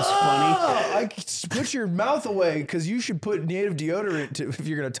hurtful is funny? Ah, put your mouth away because you should put native deodorant if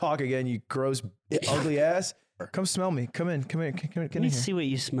you're going to talk again, you gross, ugly ass. Come smell me. Come in. Get Let in me here. see what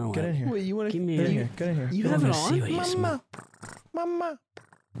you smell Get in like. here. Wait, you want to Give me Get in a- here. Get in here. You I have it wanna see on? what you smell. Mama.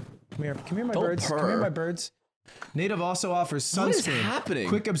 Come here. Come here, my Don't birds. Come here, purr. my birds. Native also offers What is sunscreen. happening?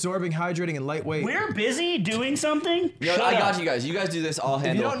 Quick absorbing, hydrating, and lightweight. We're busy doing something. No, I got you guys. You guys do this. I'll If you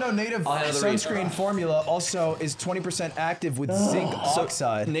handle. don't know, Native I'll handle the read. sunscreen formula also is 20% active with zinc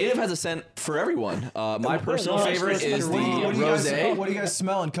oxide. Native has a scent for everyone. My personal no, favorite it's is the What do you guys- rosé. What do you guys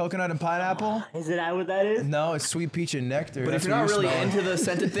smelling? Coconut and pineapple? Is it what that is? No, it's sweet peach and nectar. But That's if you're not what really smelling. into the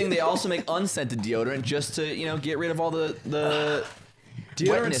scented thing, they also make unscented deodorant just to get rid of all the Deodorant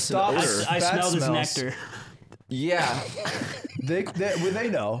wetness and stops odor. I bad smell this smells. nectar. yeah. They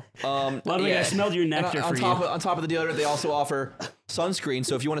know. Ludwig, yeah. I smelled your And nectar on for top you. Of, on top of the deodorant, they also offer sunscreen.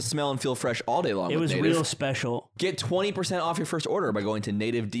 So if you want to smell and feel fresh all day long, It with was Native, real special. get 20% off your first order by going to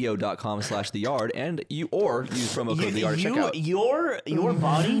nativedeo.com/theyard and use promo code theyard at checkout. Your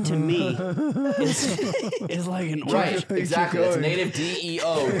body to me is like an orchard. Right, exactly. That's going.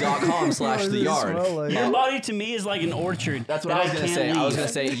 nativedeo.com/theyard. Your body to me is like an orchard. That's what that I was gonna can't say. Leave. I was gonna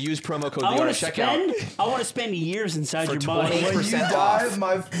say use promo code I theyard want at to checkout. I want to spend years inside For your body. 20%. When you 20% die, off.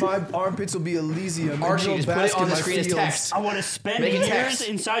 my armpits will be Elysium. Archie, and just you'll put it bask on in the my screen as fields. text. I want to spend Make it years text.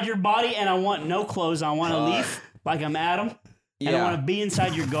 inside your body, and I want no clothes. I want to leave like I'm Adam, and I yeah. want to be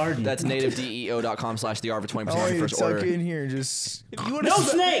inside your garden. That's nativedeo.com/theyard for 20% I off want your you to first tuck order. in here and just. no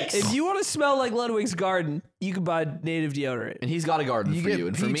snakes. If you want to smell like Ludwig's garden, you can buy native deodorant. And he's got a garden for you,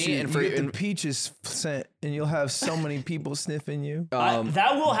 and for me, and for you get the and, peaches scent, and you'll have so many people sniffing you.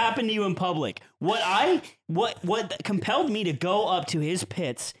 That will happen to you in public. What compelled me to go up to his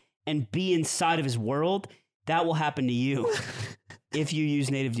pits and be inside of his world, that will happen to you. If you use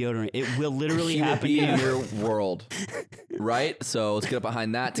native deodorant, it will literally he will happen to be in you. your world, right? So let's get up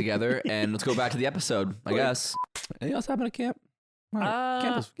behind that together, and let's go back to the episode. I guess. Anything else happened at camp?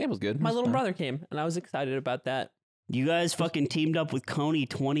 Camp was good. It My was little fun. brother came, and I was excited about that. You guys fucking teamed up with Coney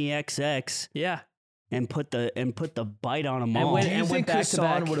 20XX Yeah. and put the bite on them And all. when- Do you and think back to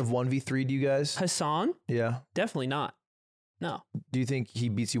Hassan back. would have 1v3'd you guys? Hassan? Yeah. Definitely not. No. Do you think he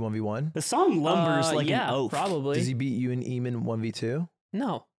beats you 1v1? The song lumbers like yeah, an oaf. probably. Does he beat you and Eamon 1v2?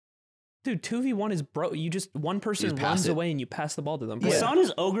 No. Dude, 2v1 is bro. You just, one person just pass runs it. away and you pass the ball to them. The Yeah. song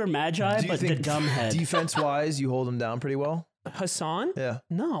is Ogre Magi, Do you but the think dumb head. defense-wise, you hold him down pretty well? Hassan? Yeah.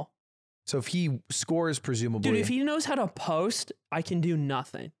 No. So if he scores, presumably. Dude, if he knows how to post, I can do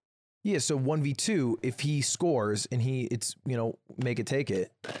nothing. Yeah, so 1v2, if he scores and it's make it take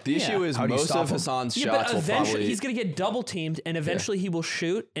it. The issue is most of Hassan's shots but will eventually probably... he's going to get double teamed, and eventually he will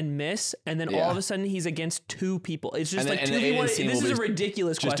shoot and miss, and then all of a sudden he's against 2 people. It's just 2v1. This is a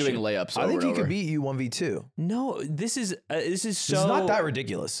ridiculous question. Just doing layups I think he over. could beat you 1v2. No, this is so... It's not that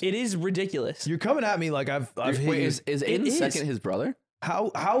ridiculous. It is ridiculous. You're coming at me like I've hit you. Is Aiden second his brother?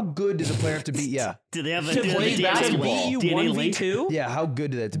 How good does a player have to be? Yeah. Do they have a to beat you 1v2? Yeah, how good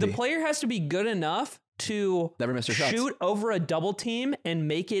do they have to be? The player has to be good enough to never miss their shots. Shoot over a double team and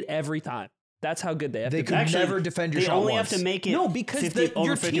make it every time. That's how good they have to be. They could never defend your shot once. They only have to make it. No, because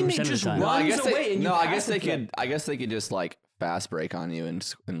your teammate just runs away. I guess they could just like fast break on you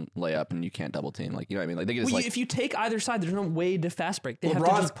and lay up, and you can't double team. Like, you know what I mean? Like, they could just if you take either side, there's no way to fast break. They have to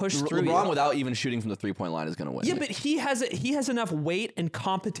just push through. LeBron, without even shooting from the 3-point line, is going to win. Yeah, but he has enough weight and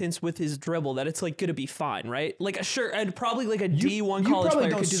competence with his dribble that it's like going to be fine, right? Like and probably like a D1 college player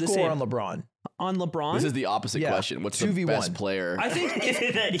could do the same. On LeBron. On LeBron? This is the opposite question. What's 2v1? The best player? I think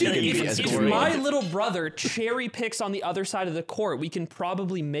if my little brother cherry picks on the other side of the court, we can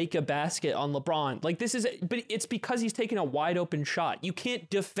probably make a basket on LeBron. Like, but it's because he's taking a wide open shot. You can't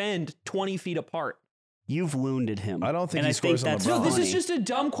defend 20 feet apart. You've wounded him. I don't think he scores on LeBron. No, this is just a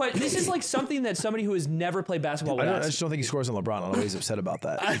dumb question. This is like something that somebody who has never played basketball would ask. I just don't think he scores on LeBron. I don't know why he's upset about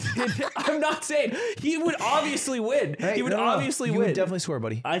that. I'm not saying he would obviously win. He would obviously win. You would definitely score,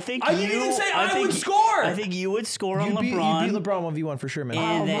 buddy. I think I didn't even say I would score. I think you would score on LeBron. You beat LeBron 1v1 for sure,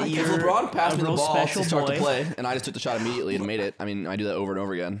 man. And if LeBron passed me the ball to start to play, and I just took the shot immediately and made it, I mean, I do that over and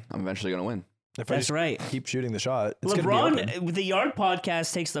over again, I'm eventually going to win. That's right. Keep shooting the shot. LeBron, the Yard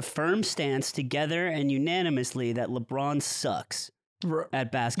podcast takes the firm stance together and unanimously that LeBron sucks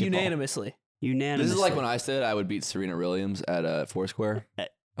at basketball. Unanimously. This is like when I said I would beat Serena Williams at Foursquare.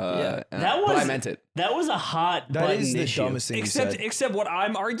 But I meant it. That was a hot button issue. That is the dumbest thing except what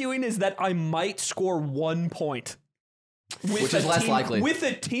I'm arguing is that I might score 1 point. Which is less likely. With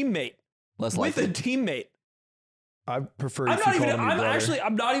a teammate. Less likely. With a teammate. I prefer.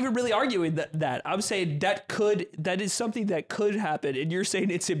 I'm not even really arguing that. I'm saying that is something that could happen, and you're saying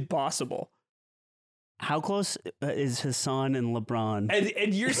it's impossible. How close is Hassan and LeBron?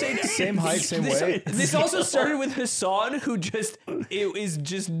 And you're saying same height, same weight. This also started with Hassan, who is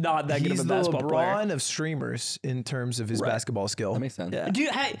just not that good of a basketball player. He's the LeBron of streamers in terms of his basketball skill. That makes sense.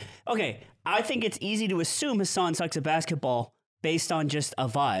 Yeah. Okay, I think it's easy to assume Hassan sucks at basketball based on just a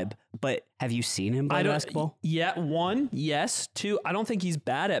vibe, but have you seen him play basketball? Yeah, 1, yes. 2, I don't think he's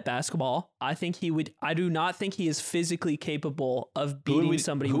bad at basketball. I do not think he is physically capable of beating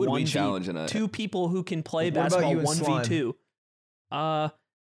somebody. Who would we challenge in 2 people who can play basketball 1v2.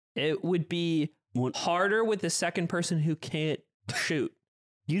 It would be harder with the second person who can't shoot.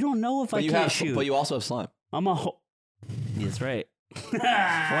 You don't know if I can't shoot. But you also have slime. That's right. If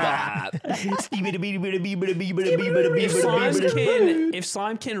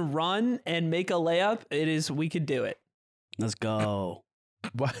Slime can run and make a layup, we could do it. Let's go.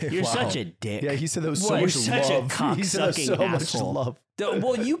 You're such a dick. Yeah, he said that was so much love. He said that was so much love.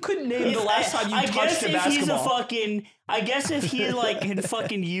 Well, you couldn't name the last time you touched a basketball. I guess if he can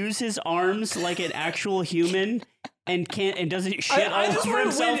fucking use his arms like an actual human and doesn't shit all over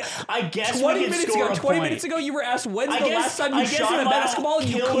himself, I guess 20 minutes ago, you were asked when's the last time you shot a basketball and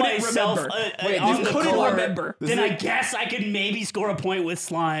you couldn't remember. You couldn't remember. Then I guess I could maybe score a point with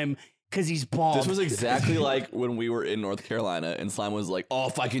Slime. Because he's bald. This was exactly like when we were in North Carolina and Slime was like, oh,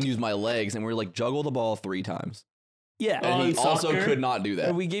 if I can use my legs. And we were like, juggle the ball 3 times. Yeah. And he also could not do that.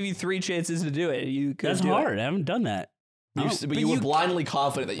 And we gave you 3 chances to do it. That's hard. I haven't done that. But you were blindly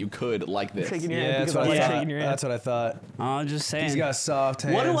confident that you could like this. That's what I thought. I'm just saying. He's got soft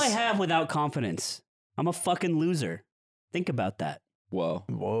hands. What do I have without confidence? I'm a fucking loser. Think about that. Whoa.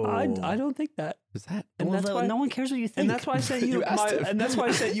 I don't think that. Is that? And that's why no one cares what you think. And that's why I sent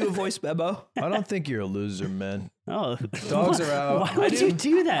you a voice memo. I don't think you're a loser, man. Oh, dogs are out. Why would you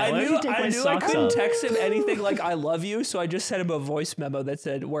do that? I knew I couldn't text him anything like "I love you," so I just sent him a voice memo that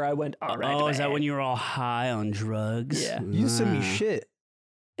said where I went. All right. Oh, is that when you were all high on drugs? Yeah. You sent me shit.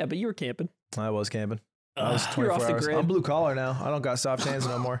 Yeah, but you were camping. I was camping. I was 24 off the hours. grid. I'm blue collar now. I don't got soft hands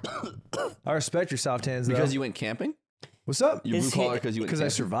no more. I respect your soft hands though. Because you went camping? What's up? You blue collar because you went camping?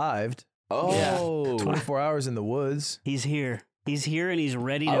 Because I survived. Oh. 24 hours in the woods. He's here. He's here and he's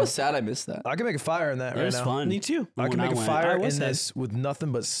ready to... I was sad I missed that. I can make a fire in that right now. It was fun. Me too. I can make a fire in this with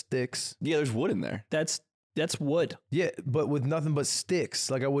nothing but sticks. Yeah, there's wood in there. That's wood. Yeah, but with nothing but sticks.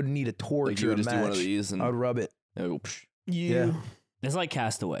 Like I wouldn't need a torch or a match. Do one of these and I would rub it. Yeah. It's like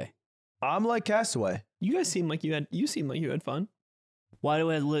Castaway. I'm like Castaway. You guys seem like you had fun. Why do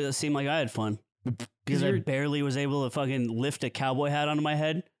it seem like I had fun? Because I barely was able to fucking lift a cowboy hat onto my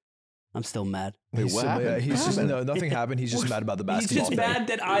head. I'm still mad. Wait, what happened? He's just nothing happened. He's just mad about the basketball. He's just mad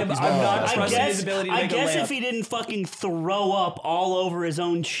that I'm not trusting his ability to make a layup. I guess if he didn't fucking throw up all over his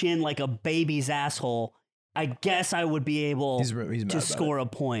own chin like a baby's asshole, I guess I would be able to score a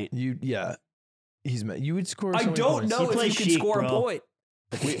point. He's mad. You would score. I don't know if you can score a point.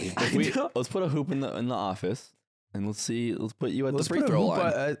 Let's put a hoop in the office, and let's put you at the free throw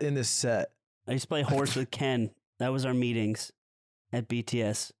line in this set. I used to play horse with Ken. That was our meetings at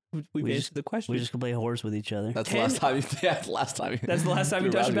BTS. We answered the question. We just could play horse with each other. That's the last time. That's the last time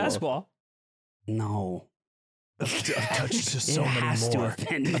you touched a basketball. No. I've touched so many more.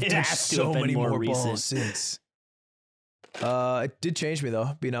 I've touched so many more balls since. It did change me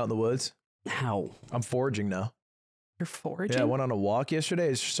though, being out in the woods. How? I'm foraging now. You're foraging? Yeah, I went on a walk yesterday.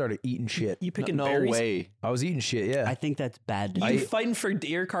 I just started eating shit. You picking No berries? way. I was eating shit, yeah. I think that's bad. You fighting for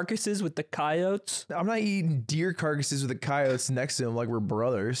deer carcasses with the coyotes? I'm not eating deer carcasses with the coyotes next to them like we're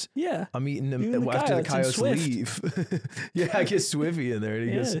brothers. Yeah. I'm eating them after the coyotes leave. Yeah, I get Swiffy in there.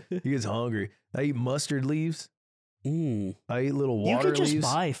 And he gets hungry. I eat mustard leaves. I eat little water leaves. You could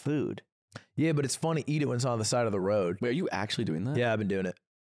just buy food. Yeah, but it's fun to eat it when it's on the side of the road. Wait, are you actually doing that? Yeah, I've been doing it.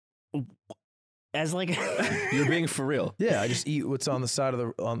 As like You're being for real. Yeah, I just eat what's on the side of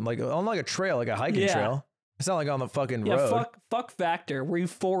the on like a trail, like a hiking trail. It's not like on the fucking road. Yeah, fuck Factor. We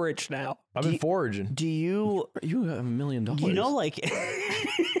forage now. I've been foraging. Do you have $1 million? You know, like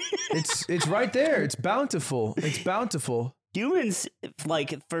it's right there. It's bountiful. It's bountiful. Humans,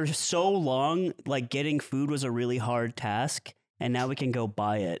 like for so long, like getting food was a really hard task, and now we can go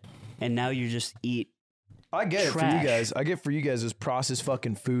buy it, and now you just eat. I get it for you guys. I get for you guys as processed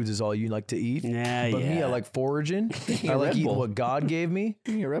fucking foods is all you like to eat. Yeah, but me, I like foraging. I like eating what God gave me.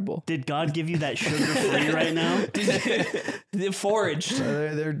 Give me a Red Bull. Did God give you that sugar-free right now? The foraged.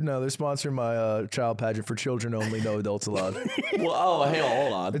 They're sponsoring my child pageant for children only, no adults allowed. Well,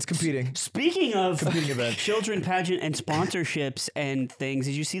 hold on. It's competing. Speaking of competing event, children pageant and sponsorships and things,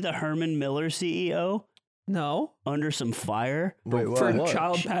 did you see the Herman Miller CEO? No. Under some fire. Wait, what? For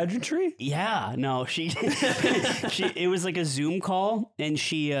child pageantry? Yeah, no, it was like a Zoom call, and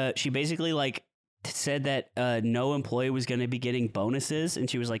she basically like said that no employee was going to be getting bonuses, and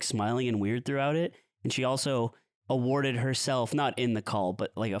she was like smiling and weird throughout it. And she also awarded herself, not in the call,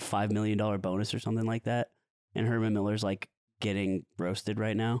 but like a $5 million bonus or something like that. And Herman Miller's like getting roasted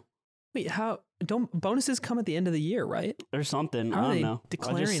right now. Wait, how don't bonuses come at the end of the year, right? Or something. How I don't know.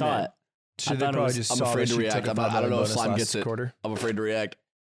 Declaring I just saw it. Should they probably just I'm afraid to react. I don't know if Slime gets it. Quarter. I'm afraid to react.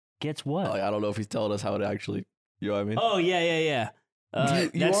 Gets what? I don't know if he's telling us how it actually. You know what I mean? Oh yeah. You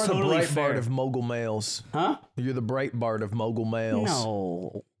that's are totally the fair. Breitbart of mogul males. Huh? You're the Breitbart of mogul males.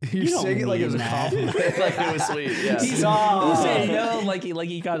 No. You're saying it like it was a compliment. Like it was sweet. Yeah. He's saying no, like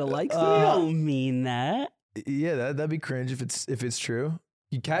he kind of likes You don't mean that. Yeah, that'd be cringe if it's true.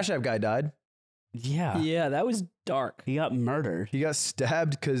 Cash App guy died. Yeah. Yeah, that was dark. He got murdered. He got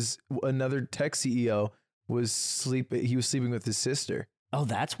stabbed because another tech CEO was sleeping. He was sleeping with his sister. Oh,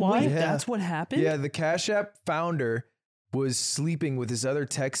 that's why? Wait, Yeah. that's what happened? Yeah, the Cash App founder was sleeping with his other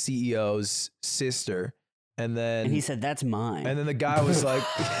tech CEO's sister. And he said, that's mine. And then the guy was like...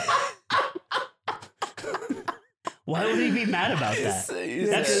 Why would he be mad about that?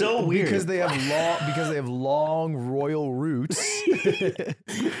 That's so weird. Because they have long royal roots.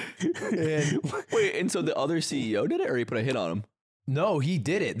 And so the other CEO did it, or he put a hit on him? No, he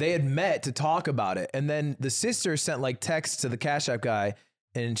did it. They had met to talk about it. And then the sister sent like texts to the Cash App guy,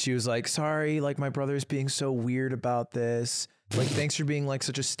 and she was like, sorry, like my brother's being so weird about this. Like, thanks for being like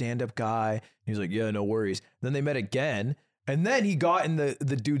such a stand-up guy. And he was like, yeah, no worries. Then they met again. And then he got in the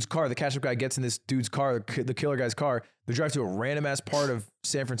dude's car. The Cash App guy gets in this dude's car, the killer guy's car. They drive to a random ass part of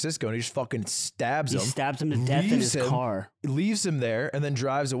San Francisco, and he just fucking stabs him. He stabs him to death in his car. Leaves him there, and then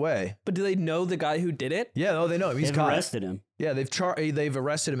drives away. But do they know the guy who did it? Yeah, no, they know him. He's caught. Arrested him. Yeah, they've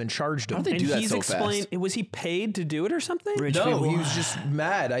arrested him and charged him. How do they do that so fast? Was he paid to do it or something? No, he was just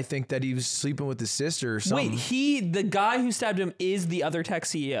mad. I think that he was sleeping with his sister or something. Wait, the guy who stabbed him is the other tech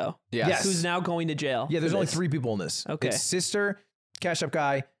CEO. Yes. Who's now going to jail. Yeah, there's only 3 people in this. Okay. It's sister, Cash App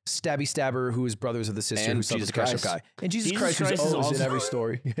guy, stabby stabber, who is brothers of the sister, and who sells the Cash App guy. And Jesus Christ is who's always in also- every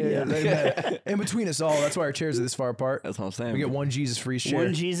story. In between us all, that's why our chairs are this far apart. That's what I'm saying. We get one Jesus for each chair.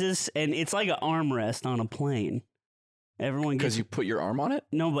 One Jesus, and it's like an armrest on a plane. Everyone gets Because you put your arm on it?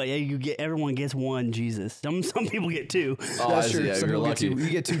 no, but everyone gets one Jesus. Some people get 2. Oh, That's true. yeah, Some you're people get lucky. 2. We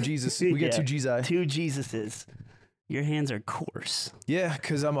get 2 Jesus. We get 2 Jesus. 2 Jesuses. Your hands are coarse. Yeah,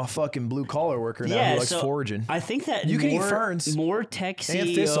 because I'm a fucking blue collar worker now who likes foraging. I think that You can eat ferns more tech and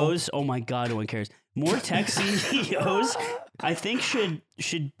thistle. CEOs. Oh my God, no one cares. More tech CEOs I think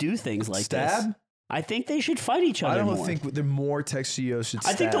should do things like this. Stab? I think they should fight each other. I don't more. think the more tech CEOs should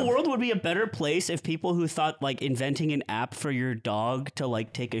stab. I think the world would be a better place if people who thought like inventing an app for your dog to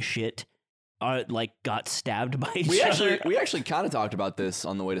like take a shit like got stabbed by each other. We actually kind of talked about this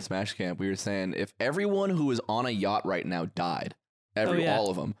on the way to Smash Camp. We were saying if everyone who is on a yacht right now died, all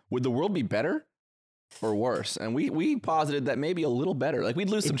of them, would the world be better or worse? And we posited that maybe a little better. Like we'd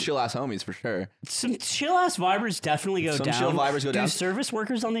lose some chill ass homies for sure. Some chill ass vibers definitely go down. Some chill vibers go down. Do service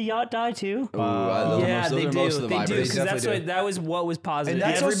workers on the yacht die too? Yeah, they do. Most of the They do, vibers. because that was what was positive. And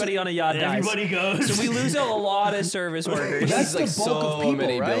that's Everybody on a yacht dies. Everybody goes. So we lose a lot of service workers. That's Like the bulk so of people,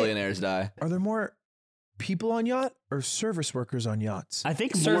 many right? billionaires die. Are there more people on yacht or service workers on yachts? I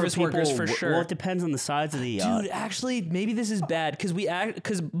think Service more workers people, for sure. Well, it depends on the size of the yacht. Dude, actually, maybe this is bad because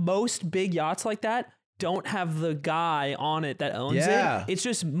most big yachts like that don't have the guy on it that owns Yeah. it. It's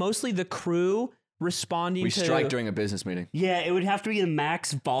just mostly the crew responding We to. strike during a business meeting. Yeah, it would have to be the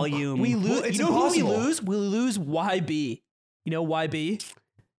max volume. We lose. It's You know impossible. who we lose? We lose YB. You know YB?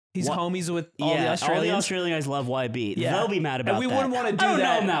 He's homies with all the Australians. all the Australian guys love YB. Yeah. They'll be mad about and we that. wouldn't want to do I don't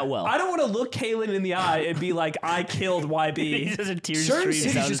that. know him that well. I don't want to look Kaylin in the eye and be like, I killed He YB. does a tear Certain stream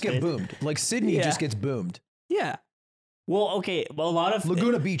cities down just his get face. boomed. Like Sydney Yeah. just gets boomed. Yeah. Well, okay, well, a lot of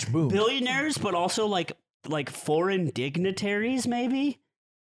Laguna Beach boomed. billionaires, but also like foreign dignitaries, maybe.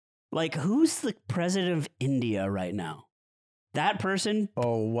 Like, who's the president of India right now? That person.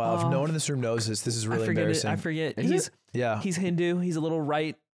 Oh wow! If no one in this room knows this is really embarrassing. I forget. Is Yeah, He's Hindu. He's a little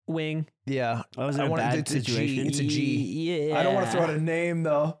right wing. yeah. Oh, is it a bad it's a G. situation? It's a G. Yeah. I don't want to throw out a name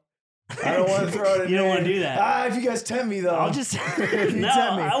though. I don't want to throw out a name. You don't wanna do that. If you guys tempt me though, I'll just. If you No,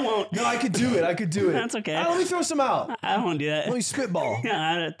 tempt me. I won't. No, I could do it. I could do it. That's okay. Let me throw some out. I won't do that. Let me spitball.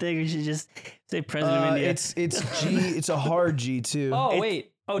 I don't think we should just say president of India. It's G. It's a hard G too. Oh,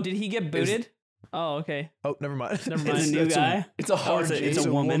 wait. Oh, did he get booted? Oh, okay. Oh, never mind. Never It's mind. a new guy. It's a hard it's a- G. it's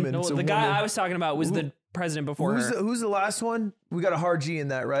a woman. No, It's a the guy woman. I was talking about was the president before her. Who's the last one? We got a hard G in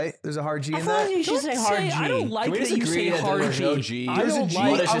that, right? There's a hard G I in thought that. you should say hard G. I don't like Can we that just you agree say that hard there's G. no G? I There's a don't G.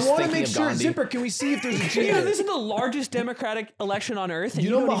 like. What is I just want to thinking make of sure. Gandhi? Zipper, can we see if there's a G? You in know, it? this is the largest Democratic election on earth, and, You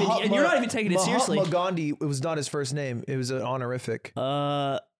know, and you're not even taking it seriously. Mahatma Gandhi, it was not his first name. It was an honorific.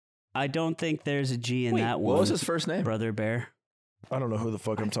 I don't think there's a G in Wait, that one. What was his first name? Brother Bear? I don't know who the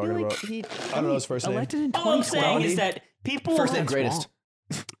fuck I'm I feel talking like about. he- I don't know his first name. Elected in All I'm saying 2012. is that people. First name That's greatest.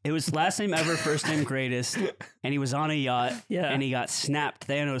 wrong. It was last name ever, first name greatest, and he was on a yacht, Yeah. and he got snapped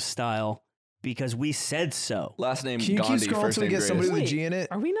Thanos style because we said so. Last name Can you Gandhi. keep scrolling First till we name get somebody greatest. with a G in it?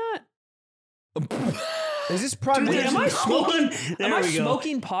 Are we not? Is this Prime Dude, Minister? am I smoking? There Am I we go.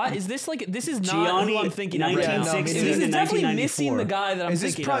 smoking pot? Is this like this is not Gianni, who I'm thinking of right now? 1960 Yeah, no, me This neither. is to definitely missing 1994. the guy that I'm Is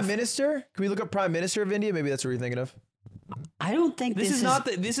this thinking Prime of. Minister? Can we look up Prime Minister of India? Maybe that's what you're thinking of. I don't think This is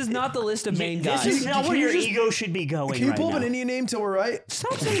not the list of main This guys. is not where Can you your just- ego should be going. Can you right pull up now. an Indian name till we're right?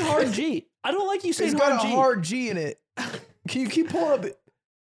 Stop saying hard G. I don't like you saying It's got hard a G. hard G in it. Can you keep pulling up?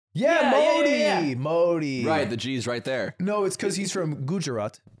 Yeah, Yeah, Modi. yeah. Modi. Right, the G's right there. No, it's because he's from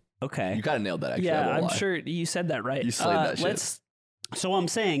Gujarat. Okay. You kind of nailed that, actually. I Yeah, won't I'm lie. sure you said that right. You slayed that shit. Let's. So I'm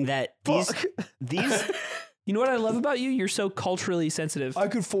saying that these You know what I love about you? You're so culturally sensitive. I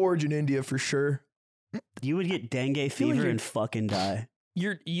could forage in India for sure. you would get dengue like fever you're- and fucking die.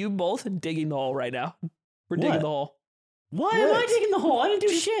 You both digging the hole right now. We're digging What? the hole. Why am I What? digging the hole? I didn't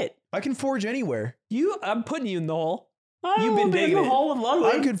do shit. I can forage anywhere. I'm putting you in the hole. I You've don't been wanna be in digging the it. hole with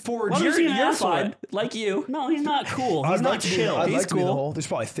Ludwig. I could forage. What You're, is he an you're asshole? fine, like you. No, he's not cool. He's I'd not like to be- chill. I'd He's like to be in the cool. hole. There's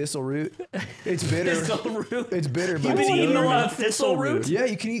probably thistle root. It's bitter. Thistle root. It's bitter, but You've it's been eating a yummy. lot of thistle root. Yeah,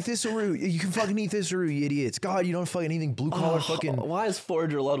 you can eat thistle root. You can fucking eat thistle root, you idiots. God, you don't fucking anything blue collar fucking. Why is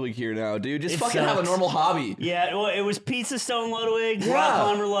Forager Ludwig here now, dude? Just It fucking have a sucks. normal hobby. Yeah, well, it was Pizza Stone Ludwig, Yeah. Rock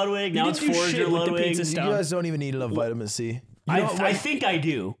Climber Ludwig, now didn't it's do Forager shit with the Ludwig. Pizza You Stone. guys don't even need enough vitamin C. I think I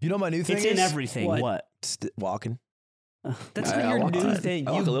do. You know my new thing It's is? in everything. What? Walking. That's I- not I your walk new a- thing.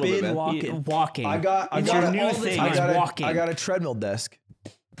 I walk You've a little bit, been man. walking. Walking. I got It's a- your new all the thing. time. is walking. I got a treadmill desk.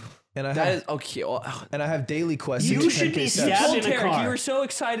 And I That have is okay. Well, and I have daily quests. You each should 10K be steps. You stabbed told in a Tarek, car. you were so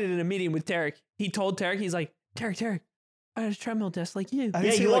excited in a meeting with Tarek. He told Tarek, he's like, Tarek, I had a treadmill desk like you. I Yeah,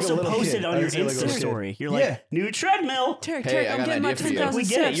 didn't say you like a also little posted kid. on I your didn't say like a Insta little kid. story. You're Yeah. like, new treadmill. Tarek, Hey, I'm I got an getting my idea for you. 10,000 We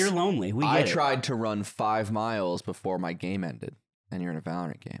get it. steps. You're lonely. We I get it. tried to run 5 miles before my game ended, and you're in a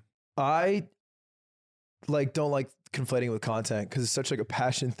Valorant game. I don't like conflating with content because it's such like a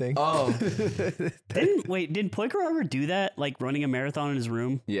passion thing. Oh, Did Poiker ever do that? Like running a marathon in his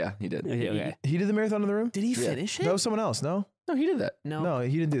room? yeah, he did. Okay. He did the marathon in the room? Did he finish it? That was someone else, no? No, he did that. No,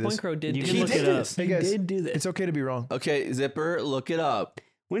 he didn't do this. Point Crow did You do can this. look He it did up. this. Hey He guys, did do this. it's okay to be wrong. Okay, Zipper, look it up.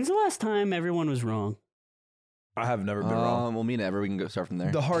 When's the last time everyone was wrong? I have never been wrong. Well, me never. We can go start from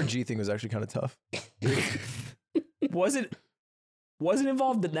there. The hard G thing was actually kind of tough. Was it wasn't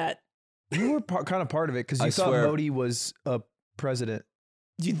involved in that. You were kind of part of it because you thought Modi was a president.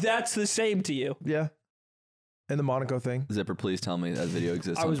 That's the same to you. Yeah. And the Monaco thing. Zipper, please tell me that video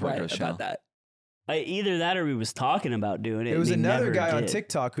exists. I was right about about that. Either that or he was talking about doing it. It was another guy on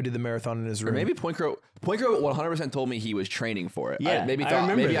TikTok who did the marathon in his room. Or maybe Point Crow 100% told me he was training for it. Yeah,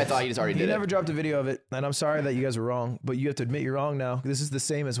 I thought he just already did it. He never dropped a video of it, and I'm sorry that you guys were wrong, but you have to admit you're wrong now. This is the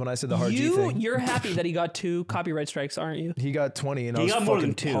same as when I said the hard G thing. You're happy that he got 2 copyright strikes, aren't you? He got 20, and he I was got more fucking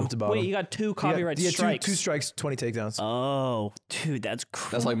than 2. pumped about him. Wait, he got 2 copyright strikes. Two strikes, 20 takedowns. Oh, dude, that's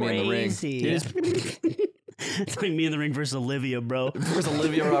crazy. That's like me in the ring. It's like me in the ring versus Olivia, bro. Versus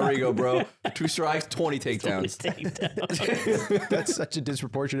Olivia Rodrigo, bro. 2 strikes, 20 takedowns. That's such a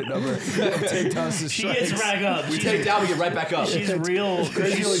disproportionate number of takedowns to She strikes. gets back up. We take down, we get right back up. She's real.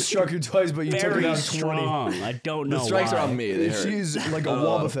 Crazy only struck you twice, but you took her Very down 20. strong. I don't know The strikes why. are on me. They hurt. She's like a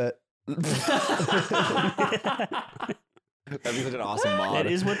Wobbuffet. That'd be such an awesome mod. That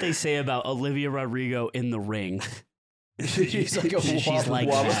is what they say about Olivia Rodrigo in the ring. She's like a She's like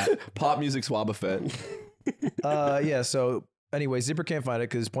that. Pop music Swabafet. Yeah, so anyway, Zipper can't find it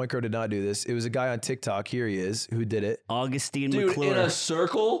because Point Crow did not do this. It was a guy on TikTok, here he is, who did it. Augustine Dude, McClure. in a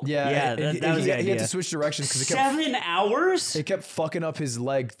circle? Yeah, that was the he idea. had to switch directions because 7 hours? it kept fucking up his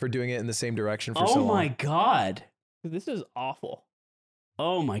leg for doing it in the same direction for so Oh long. my god. This is awful.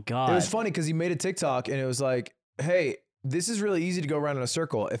 Oh my god. It was funny because he made a TikTok and it was like, hey, this is really easy to go around in a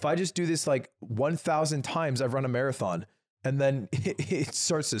circle. If I just do this like 1,000 times, I've run a marathon. And then it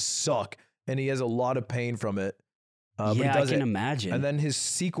starts to suck and he has a lot of pain from it. But he I does can it. imagine. And then his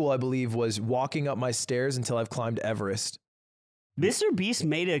sequel, I believe, was walking up my stairs until I've climbed Everest. Mr. Beast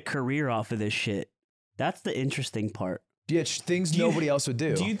made a career off of this shit. That's the interesting part. Yeah, things nobody else would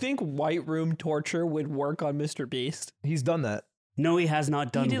do. Do you think white room torture would work on Mr. Beast? He's done that. No, he has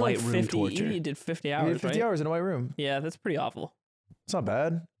not done He did white like room 50, torture. He did 50 He hours, did 50 right? hours in a white room. Yeah, that's pretty awful. It's not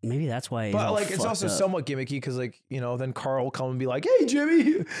bad. Maybe that's why he's But all like, it's fucked also up. somewhat gimmicky because like, you know, then Carl will come and be like, hey,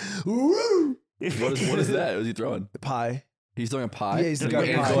 Jimmy. Woo! What is that? What is he throwing? The pie. He's throwing a pie? Yeah, he's the The guy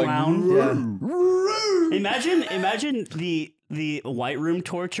big pie. clown. Yeah. Imagine the white room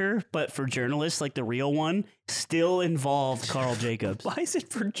torture, but for journalists, like the real one, still involved Carl Jacobs. Why is it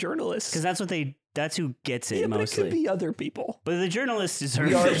for journalists? Because that's who gets it yeah, but it mostly. could be other people. But the journalists deserve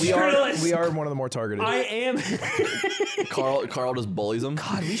We are, it. we are one of the more targeted. I am. Carl just bullies him.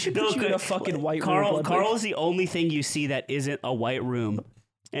 God, we should put you in a fucking white Carl, room. Carl is the only thing you see that isn't a white room.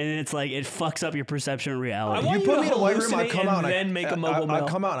 And it's like, it fucks up your perception of reality. I want you you put to me in a white room, I hallucinate come and out and then make a mobile I mill.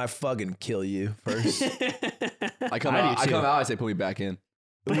 come out and I fucking kill you first. I come out, I say, put me back in.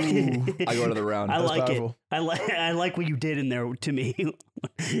 Ooh. I go another round. I That's like powerful. it. I like what you did in there to me.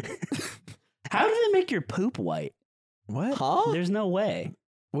 How did it make your poop white? What? Huh? There's no way.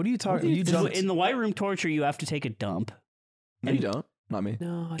 What are you talking? You jumped. In the white room torture, you have to take a dump. No, you don't. Not me.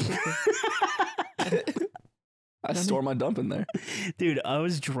 No, I think I store my dump in there. Dude, I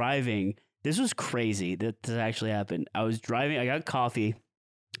was driving. This was crazy that this actually happened. I was driving. I got coffee.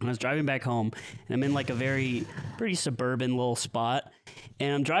 And I was driving back home, and I'm in like a pretty suburban little spot.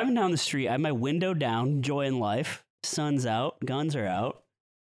 And I'm driving down the street. I have my window down, enjoying life. Sun's out, guns are out,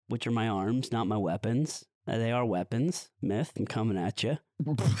 which are my arms, not my weapons. They are weapons. Myth, I'm coming at you.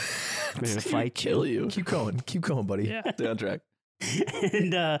 I'm ready to fight Kill you. Keep going, buddy. yeah. Stay on track.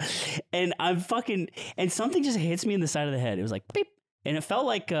 And I'm fucking, and something just hits me in the side of the head. It was like beep, and it felt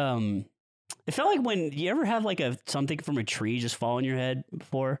like when you ever have like something from a tree just fall on your head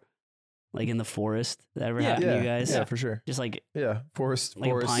before, like in the forest. That ever happened to you guys? Yeah, for sure. Just like Forest. Like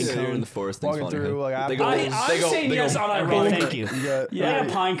a forest. pine Yeah, you're cone. in the forest. Things Walking fall on your through head. like They go- apples. I'm saying yes on okay, ironic. thank you. You got, Like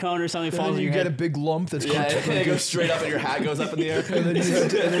a pine cone or something and falls then on you your get a head. big lump that's Yeah, cooked. it goes straight up and your hat goes up in the air. and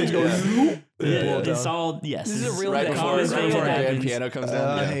then you go. Yeah, pull it it's down. all yes. This is a real Right thing. before, This is right a before real a thing. grand piano comes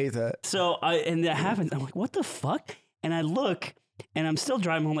down. I Yeah. hate that. So and that happens. I'm like, what the fuck? And I look, and I'm still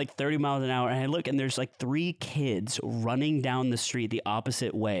driving home like 30 miles an hour, and I look, and there's like 3 kids running down the street the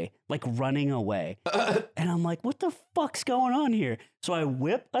opposite way, like running away. And I'm like, what the fuck's going on here? So I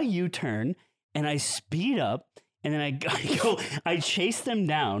whip a U-turn, and I speed up, and then I chase them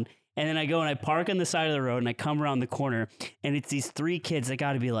down, and then I go and I park on the side of the road, and I come around the corner, and it's these 3 kids that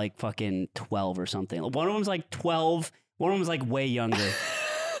got to be like fucking 12 or something. One of them's like 12, one of them's like way younger.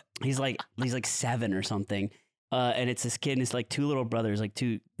 He's like 7 or something. And it's this kid and it's like 2 little brothers, like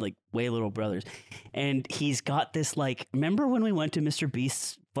 2 like way little brothers. And he's got this like, remember when we went to Mr.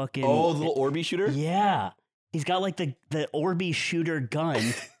 Beast's fucking... Oh, the little Orby shooter? Yeah. He's got like the Orby shooter gun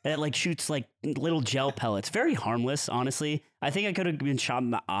that like shoots like little gel pellets. Very harmless, honestly. I think I could have been shot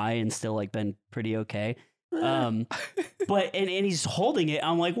in the eye and still like been pretty okay. But he's holding it.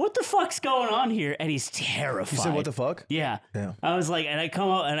 I'm like, what the fuck's going on here? And he's terrified. You said, what the fuck? Yeah. I was like, and I come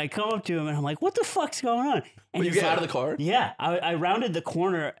up to him and I'm like, what the fuck's going on? And you get out of the car? Yeah. I rounded the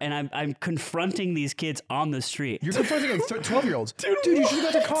corner and I'm confronting these kids on the street. You're confronting 12-year-olds. Dude, you should have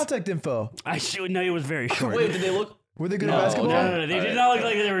got their contact info. I should. No, it was very short. Wait, did they look? Were they good at basketball? No. They did not look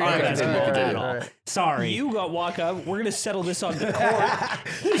like they were good at basketball at all. Right. Sorry. You got walk up. We're going to settle this on the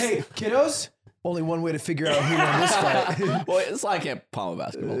court. Hey, kiddos. Only one way to figure out who won this fight. Well, it's like I can't palm a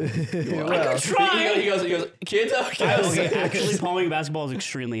basketball. I could try. He goes, kids, Okay, actually, palming basketball is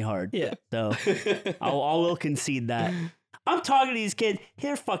extremely hard. Yeah. So I will concede that. I'm talking to these kids.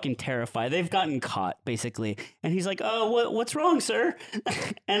 They're fucking terrified. They've gotten caught, basically. And he's like, oh, what's wrong, sir?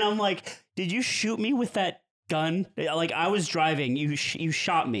 And I'm like, did you shoot me with that gun? Like, I was driving. You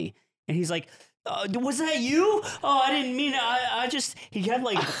shot me. And he's like, was that you? Oh, I didn't mean it. I just, he kept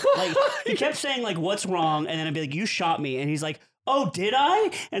he kept saying like, what's wrong? And then I'd be like, you shot me. And he's like, oh, did I?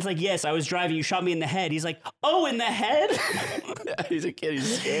 And it's like, yes, I was driving. You shot me in the head. He's like, oh, in the head? Yeah, he's a kid.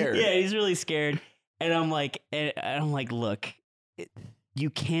 He's scared. Yeah, he's really scared. And I'm like, look, you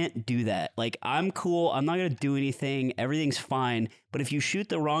can't do that. Like, I'm cool. I'm not going to do anything. Everything's fine. But if you shoot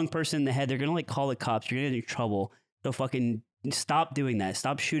the wrong person in the head, they're going to like call the cops. You're going to get in trouble. So fucking stop doing that.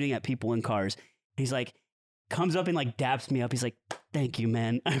 Stop shooting at people in cars. He's like, comes up and like daps me up. He's like, thank you,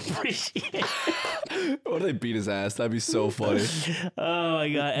 man. I appreciate it. What if they beat his ass? That'd be so funny. Oh my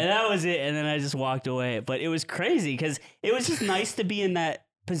God. And that was it. And then I just walked away. But it was crazy because it was just nice to be in that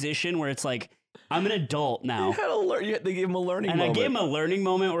position where it's like, I'm an adult now. They gave him a learning moment. And I gave him a learning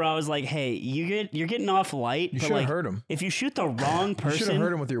moment where I was like, hey, you're getting off light. You should have like, heard him. If you shoot the wrong person. You should have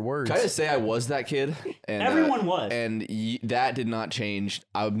heard him with your words. Can I just say I was that kid? And, everyone was. And that did not change.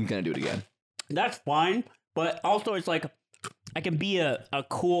 I'm going to do it again. That's fine. But also it's like, I can be a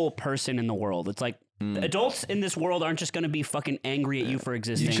cool person in the world. It's like, adults in this world aren't just going to be fucking angry at you for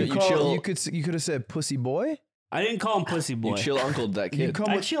existing. You could have said pussy boy. I didn't call him pussy boy. You chill uncled that kid.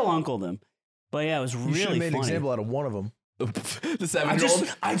 I chill uncled him. But yeah, it was really funny. You should have made an example out of one of them. The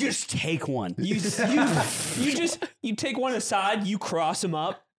 7-year-old? I just take one. You take one aside, you cross him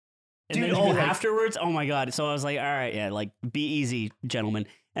up. And dude, afterwards? Oh my God. So I was like, all right, yeah, like, be easy, gentlemen.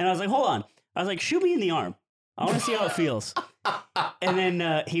 And I was like, hold on. I was like, shoot me in the arm. I want to see how it feels. And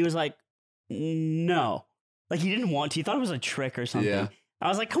then he was like, no. Like, he didn't want to. He thought it was a trick or something. Yeah. I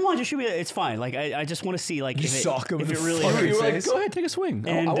was like, come on, just shoot me. It's fine. Like, I just want to see, like, if it really hurts. Like, go ahead, take a swing.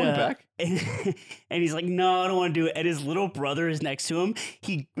 And, I want it back. And he's like, no, I don't want to do it. And his little brother is next to him.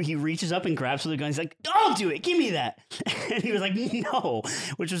 He reaches up and grabs for the gun. He's like, I'll do it. Give me that. And he was like, no,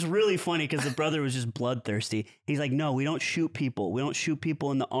 which was really funny because the brother was just bloodthirsty. He's like, no, we don't shoot people. We don't shoot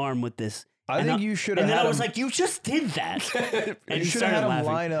people in the arm with this. I think you should have. And then I was like, you just did that. And you should have had him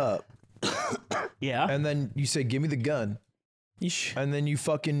line up. Yeah. And then you say, give me the gun. And then you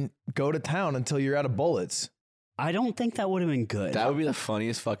fucking go to town until you're out of bullets. I don't think that would have been good. That would be the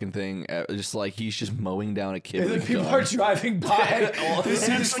funniest fucking thing. Just like he's just mowing down a kid. And then people are driving by. They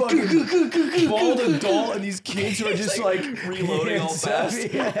see this fucking bald adult and these kids who are just like reloading all fast.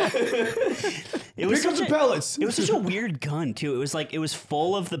 Pick up the pellets. It was such a weird gun too. It was like, it was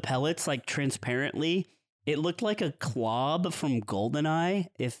full of the pellets, like transparently. It looked like a clob from GoldenEye,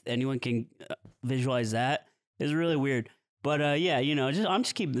 if anyone can visualize that. It was really weird. But yeah, you know, I'm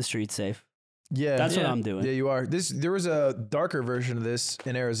just keeping the streets safe. Yeah, that's what I'm doing. Yeah, you are. There was a darker version of this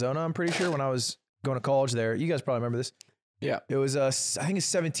in Arizona. I'm pretty sure when I was going to college there. You guys probably remember this. Yeah, it was I think a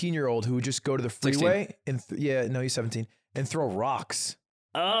 17-year-old who would just go to the freeway and he's 17 and throw rocks.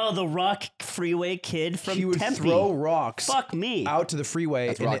 Oh, the rock freeway kid from Tempe. He would Tempe. throw rocks. Fuck me. Out to the freeway,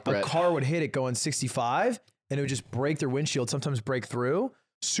 that's and a car would hit it going 65, and it would just break their windshield. Sometimes break through.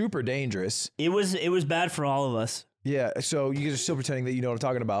 Super dangerous. It was bad for all of us. Yeah, so you guys are still pretending that you know what I'm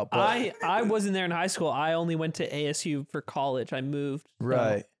talking about. But I wasn't there in high school. I only went to ASU for college. I moved.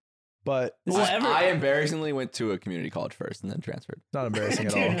 Right. But I embarrassingly went to a community college first and then transferred. Not embarrassing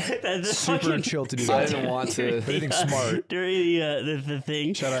at all. That's super chill to do that. I didn't want to. Everything's smart. During the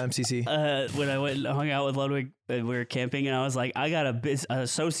thing. Shout out MCC. When I went and hung out with Ludwig, we were camping, and I was like, I got an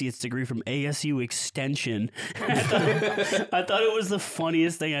associate's degree from ASU Extension. I thought it was the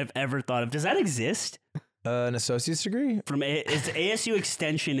funniest thing I've ever thought of. Does that exist? An associate's degree? Does ASU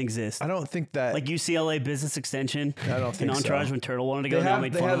Extension exist? I don't think that. Like UCLA Business Extension? I don't think so. Entourage when Turtle wanted to go down,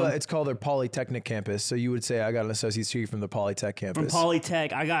 made fun of him. It's called their Polytechnic campus. So you would say I got an associate's degree from the Polytech campus. From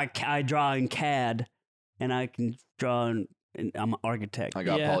Polytech, I draw in CAD, and I can draw I'm an architect. I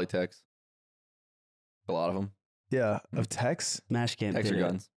got Polytechs. A lot of them. Yeah, of techs? Smash Camp. Techs are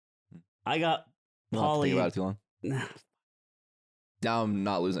guns. I got Poly. Think about it too long. Now I'm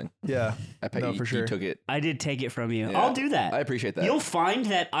not losing. Yeah. No, for sure. You took it. I did take it from you. Yeah. I'll do that. I appreciate that. You'll find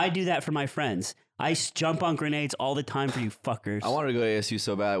that I do that for my friends. I jump on grenades all the time for you fuckers. I wanted to go to ASU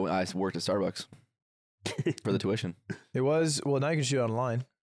so bad when I worked at Starbucks for the tuition. It was, well, now you can shoot online.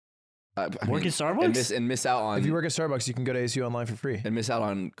 Work at Starbucks? And miss out on. If you work at Starbucks, you can go to ASU online for free. And miss out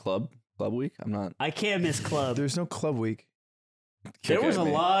on club week. I'm not. I can't miss club. There's no club week. There was a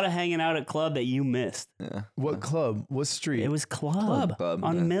lot of hanging out at club that you missed. Yeah. What club? What street? It was club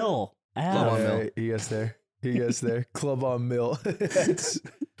on yeah. Mill. Club on Mill. He gets there. He gets there. Club on Mill.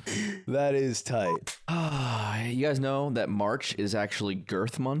 That is tight. You guys know that March is actually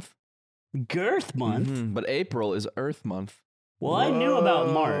Girth month? Girth month? Mm-hmm. But April is Earth month. Well, I knew about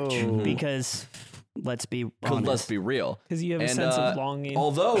March Whoa. because let's be honest. Let's be real. Because you have a sense of longing.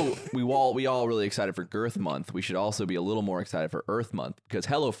 Although we all really excited for Girth month, we should also be a little more excited for Earth month because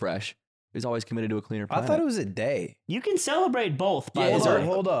HelloFresh is always committed to a cleaner planet. I thought it was a day. You can celebrate both. By Yeah, the way.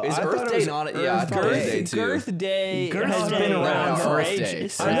 Hold up. Is I Earth thought it Day was not? Yeah, I thought it was Day too. Girth Day Girth has Day. been around No, for Earth Day.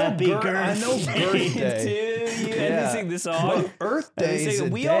 ages. I know Happy Girth Dude, Day. you had to sing the song. But Earth Day is a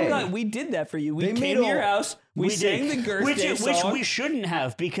we day. all we did that for you. We They came made to your all- house. We sang the Girth Day which song. we shouldn't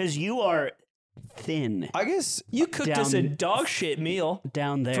have because you are thin I guess You cooked us a down- dog shit meal.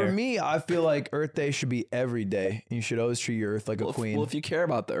 down there. for me, I feel like Earth Day should be every day. You should always treat your Earth like a queen. Well, if you care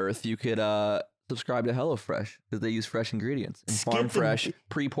about the Earth, you could subscribe to HelloFresh because they use fresh ingredients and Skip farm the- fresh,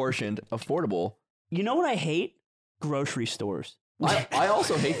 pre-portioned, affordable. You know what I hate? Grocery stores. I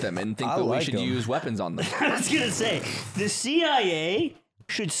also hate them and think I that like we should them. use weapons on them. I was gonna say the CIA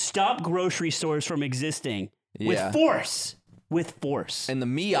should stop grocery stores from existing Yeah. with force. With force. And the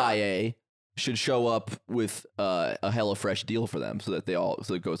MIA should show up with a HelloFresh deal for them so that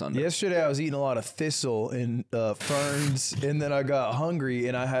it goes under. Yesterday, I was eating a lot of thistle and ferns, and then I got hungry,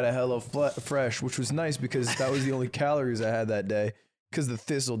 and I had a Hello Fresh, which was nice because that was the only calories I had that day. Because the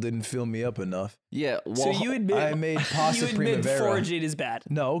thistle didn't fill me up enough. Yeah. Well, So you admit I made pasta you admit primavera. foraging is bad.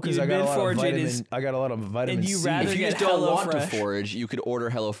 No, because You I got a admit lot of foraging vitamin. is- I got a lot of vitamin and you C. rather if you get just don't want to HelloFresh. forage, you could order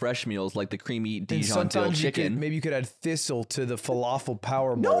HelloFresh meals like the creamy and Dijon dill sometimes chicken. maybe you could add thistle to the falafel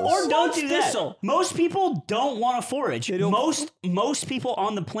power No, bowls. or don't do that. Thistle. Most people don't want to forage. don't- Most people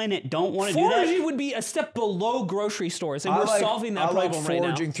on the planet don't want to do that. Foraging would be a step below grocery stores, and we're solving that I like problem right now.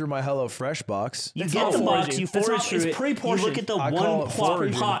 foraging through my Hello Fresh box. You That's get not the box, foraging. you That's forage not- through it's it. You pre-portioned. look at the I call one it pot,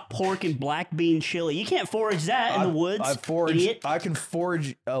 foraging. pork and black bean chili. You can't forage that in the woods. I forage. Idiot. I can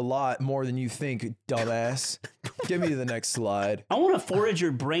forage a lot more than you think, dumbass. Give me the next slide. I want to forage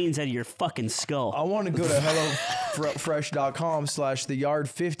your brains out of your fucking skull. I want to go to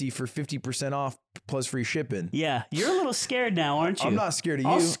hellofresh.com/theyard50 for 50% off plus free shipping. Yeah, you're a little scared now, aren't you? I'm not scared of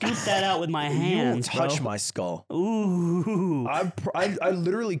I'll you. scoop that out with my You won't hands, touch bro. my skull. Ooh. I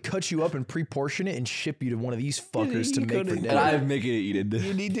literally cut you up and pre-portion it and ship you to one of these fuckers to You make go for to- dinner. and I'm making it eaten.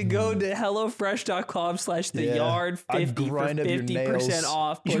 You need to go to hellofresh.com/theyard50 I'd for grind up your 50% nails.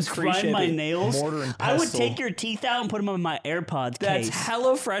 off You plus free grind my shipping. nails. Mortar and I would pestle. take your teeth out and put them on my AirPods That's case. I'm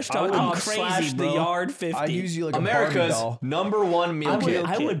crazy, hellofresh.com/theyard50. I'd use you like a America's Barbie doll. #1 meal kit.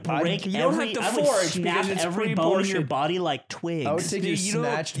 I would break You don't have every. to I would forage snap because it's every bone in your pre-portioned. body like twigs. I would take your Dude, you don't-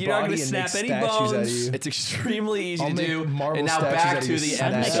 snatched you're not body gonna and make snap any statues out of bones. you. It's extremely easy I'll to make do. marble And now statues back out of to your the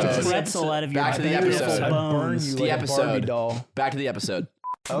I'd make a snatches. pretzel out of your Back to the beautiful episode. I'd burn bones. you The like a Barbie episode. doll. Back to the episode.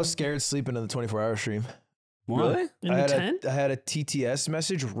 I was scared sleeping in the 24-hour stream. What? Really? In I the had, tent? I had a TTS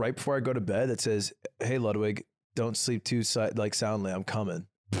message right before I go to bed that says, "Hey Ludwig, don't sleep too soundly. I'm coming."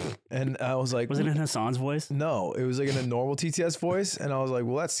 And I was like, Was it in Hassan's voice? No, it was like in a normal TTS voice, and I was like,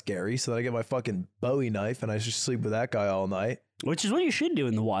 "Well, that's scary." So then I get my fucking Bowie knife, and I just sleep with that guy all night. Which is what you should do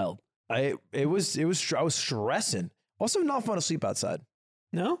in the wild. I was stressing. Also, not fun to sleep outside.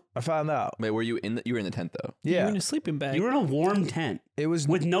 No? I found out. Wait, you were in the tent though? You were Yeah, in a sleeping bag. You were in a warm tent it was.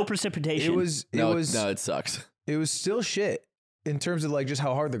 with no precipitation. No, it sucks. It was still shit in terms of like just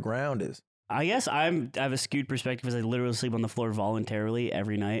how hard the ground is. I guess I have a skewed perspective because I literally sleep on the floor voluntarily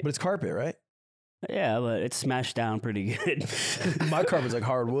every night. But it's carpet, right? Yeah, but it's smashed down pretty good. My carpet's like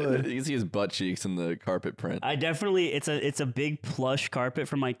hardwood. You can see his butt cheeks in the carpet print. I definitely it's a big plush carpet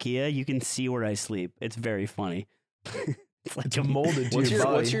from IKEA. You can see where I sleep. It's very funny. It's like It's molded to What's your your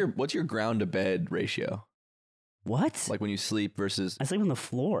body. what's your ground to bed ratio? what? Like when you sleep versus I sleep on the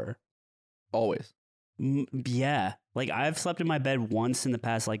floor. always. Yeah, like I've slept in my bed once in the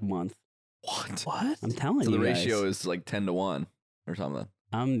past like month. What? I'm telling So you, the guys. ratio is like 10-1 or something.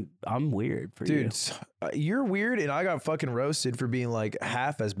 I'm weird for Dude, you. you're weird, and I got fucking roasted for being like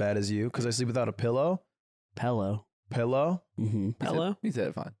half as bad as you because I sleep without a pillow. Pillow. Pillow? Mm-hmm. Hello? He said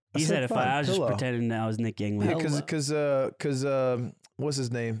it fine. He said if fine, I was just pillow. pretending I was Nick Yingling. Yeah, because what's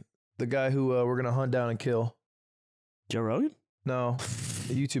his name? The guy who we're gonna hunt down and kill. Joe Rogan? No,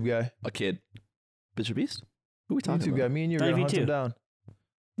 a YouTube guy. A kid. Mr. Beast? Who are we talking YouTube about? guy. Me and you are gonna hunt him down.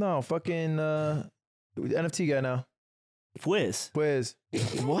 No, fucking NFT guy now. Fwiz.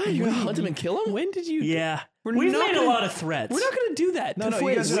 What? You're gonna hunt him and kill him? When did you? Yeah. We've made a lot of threats. We're not going to do that. No,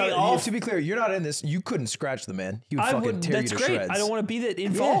 you guys are not, to be clear, you're not in this. You couldn't scratch the man. He would fucking tear you to shreds. I don't want to be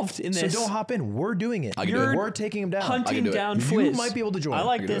involved in this. So don't hop in. We're doing it. We're taking him down. Hunting down Fwiz. You Fwiz. might be able to join. I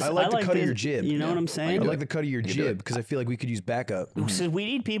like this. I like the cut of your jib. You know what I'm saying? I like the cut of your jib because I feel like we could use backup. So we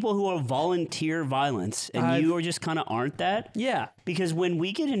need people who are volunteer violence, and you are just kind of aren't that. Yeah. Because when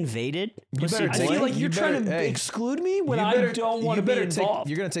we get invaded, I feel like you're trying to exclude me when I don't want to be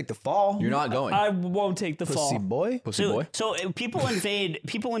involved. You're gonna take the fall. You're not going. I won't take the fall. Pussy boy. So if people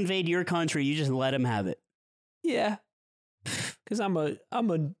invade your country, you just let them have it. Yeah. Because I'm a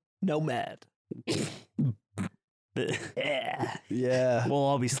nomad. Yeah. We'll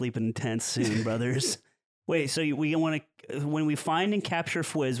all be sleeping in tents soon, brothers. Wait, so we want to, when we find and capture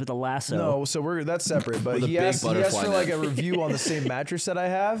Fwiz with a lasso. No, so that's separate. But he asked for like a review on the same mattress that I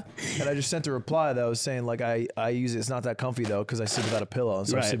have, and I just sent a reply that was saying like I use it. It's not that comfy though because I sleep without a pillow, and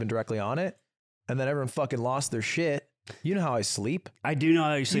so I'm sleeping directly on it. And then everyone fucking lost their shit. You know how I sleep? I do know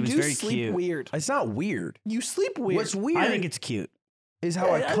how you sleep. It's very cute. Weird. It's not weird. You sleep weird. What's weird? I think it's cute. Is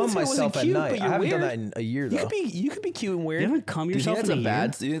how I cum myself at night. I haven't done that in a year though. You could be cute and weird. You haven't cum yourself in a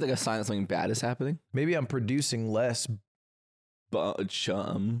year? Do you think like a sign that something bad is happening? Maybe I'm producing less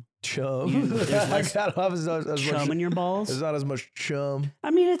chum. There's not as chum in your balls? There's not as much chum.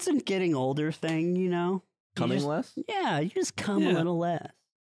 I mean, it's a getting older thing, you know? Coming less? Yeah, you just cum a little less.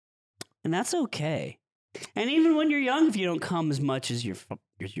 And that's okay. And even when you're young, if you don't cum as much as your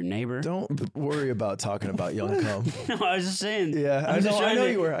neighbor. Don't worry about talking about young cum. No, I was just saying. Yeah, I know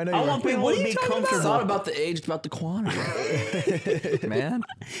you were. I want people to be comfortable. It's not about the age, it's about the quantity. Man.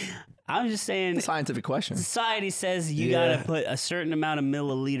 I'm just saying. It's a scientific question. Society says you gotta put a certain amount of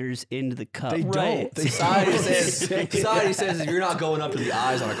milliliters into the cup. They don't. Society says if you're not going up to the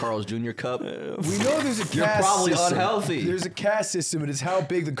eyes on a Carl's Jr. cup, we know there's a caste you're probably system. unhealthy. There's a caste system, and it's how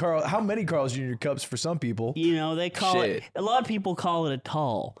many Carl's Jr. cups for some people. You know, they call it. A lot of people call it a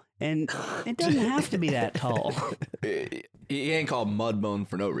tall, and it doesn't have to be that tall. He ain't called Mudbone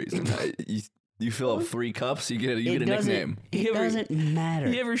for no reason. You fill up 3 cups, you get a nickname. It doesn't matter.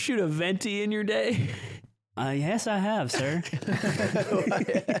 You ever shoot a venti in your day? Yes, I have, sir.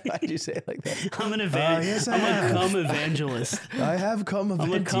 Why'd you say it like that? I'm a cum evangelist. I have cum evangelist.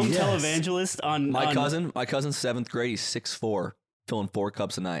 I'm a cum televangelist on my cousin, 7th grade, he's 6'4", filling 4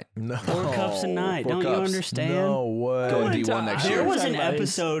 cups a night. No. 4 cups a night. 4 Don't cups. you understand? No way. Going D1 next year. There was an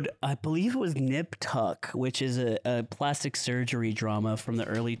episode, I believe it was Nip Tuck, which is a plastic surgery drama from the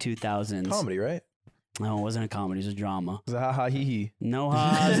early 2000s. Comedy, right? No, it wasn't a comedy. It was a drama. It was a ha ha hee hee. No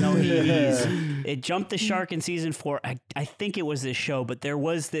ha's, no he's. It jumped the shark in season 4. I think it was this show, but there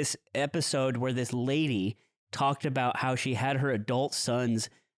was this episode where this lady talked about how she had her adult sons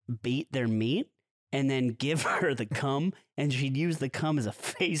beat their meat and then give her the cum, and she'd use the cum as a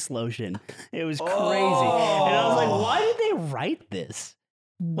face lotion. It was crazy. And I was like, why did they write this?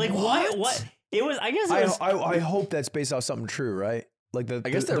 Like, what? It was, I guess it was. I hope that's based off something true, right? Like I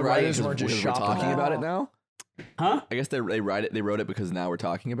guess the writers weren't just talking about it now. Huh? I guess they wrote it because now we're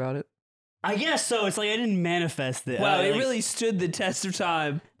talking about it. I guess so. It's like I didn't manifest it. Wow, it really stood the test of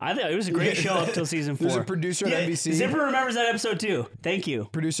time. I thought it was a great show up till season 4. There's a producer at NBC. Zipper remembers that episode too. Thank you.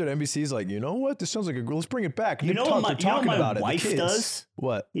 Producer at NBC is like, you know what? This sounds like let's bring it back. You know what my wife does?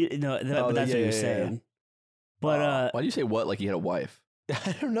 What? That's what you're saying. But why do you say what like he had a wife?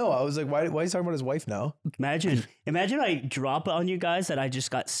 I don't know. I was like, why is he talking about his wife now? Imagine I drop on you guys that I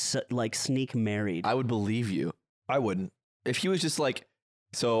just got sneak married. I would believe you. I wouldn't. If he was just like,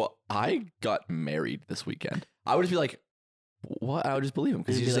 so I got married this weekend, I would just be like, what? I would just believe him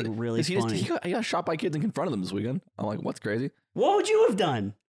because he's like really funny. He got shot by kids and confronted them this weekend. I'm like, what's crazy? What would you have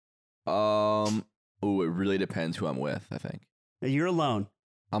done? It really depends who I'm with. I think you're alone.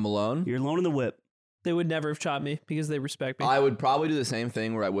 I'm alone. You're alone in the whip. They would never have shot me because they respect me. I would probably do the same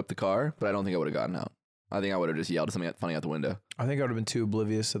thing where I whipped the car, but I don't think I would have gotten out. I think I would have just yelled something funny out the window. I think I would have been too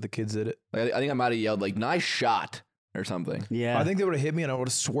oblivious that the kids did it. Like, I think I might have yelled like, nice shot or something. Yeah. I think they would have hit me and I would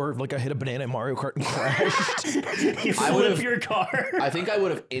have swerved like I hit a banana in Mario Kart and crashed. You flipped your car. I think I would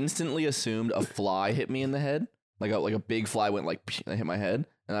have instantly assumed a fly hit me in the head. Like a big fly went like and hit my head.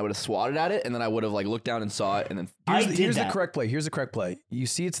 And I would have swatted at it and then I would have like looked down and saw it and then Here's the correct play. Here's the correct play. You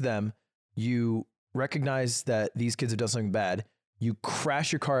see it's them. You recognize that these kids have done something bad. you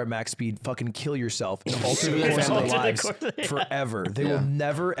crash your car at max speed, fucking kill yourself, and alter the course of their lives forever. They will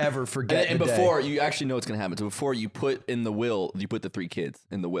never, ever forget And before, you actually know what's going to happen. So before you put in the will, you put the 3 kids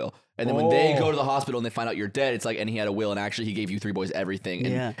in the will. And then when they go to the hospital and they find out you're dead, it's like, and he had a will, and actually he gave you 3 boys everything.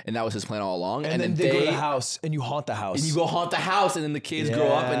 And that was his plan all along. And then they go to the house, and you haunt the house. And you go haunt the house, and then the kids grow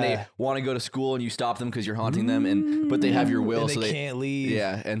up, and they want to go to school, and you stop them because you're haunting them. But they have your will, and they can't leave.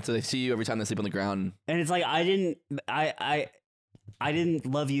 Yeah, and so they see you every time they sleep on the ground. And it's like, I didn't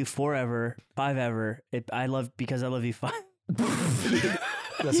love you forever, 5 ever. I love because I love you 5.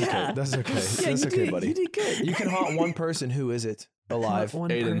 That's okay. That's okay. That's okay, buddy. You did good. You can haunt one person. Who is it? Alive.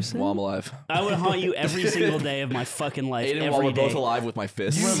 Aiden, while I'm alive. I would haunt you every single day of my fucking life. Aiden, while we're both alive with my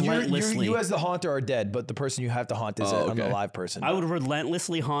fists. You as the haunter are dead, but the person you have to haunt is an alive person. I would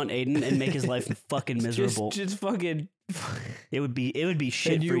relentlessly haunt Aiden and make his life fucking miserable. Just fucking. It would be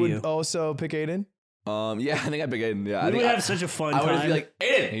shit and for you. You would also pick Aiden? Yeah, I think I'd pick Aiden. Yeah, we would have such a fun time. I would be like,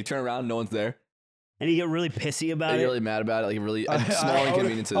 Aiden! And you turn around, no one's there. And you get really pissy about it. You're really mad about it, like really small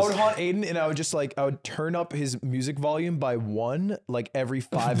inconveniences. I would haunt Aiden, and I would turn up his music volume by 1, like every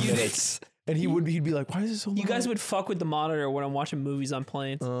 5 minutes. And he'd be like, why is this so loud? You guys would fuck with the monitor when I'm watching movies on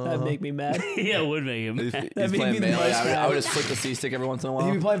planes. That'd make me mad. Yeah, it would make him mad. He's playing Melee. I would just flick the C-stick every once in a while.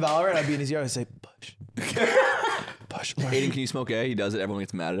 He'd be playing Valorant, I'd be in his yard, I'd say, push. Push. Aiden, can you smoke A? He does it. Everyone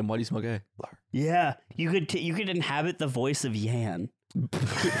gets mad at him. Why do you smoke A? Yeah, you could inhabit the voice of Yan. Do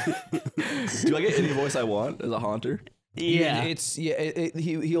I get any voice I want as a haunter? Yeah,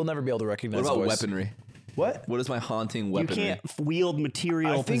 he'll never be able to recognize. What about voice. weaponry? What? What is my haunting weaponry? You can't wield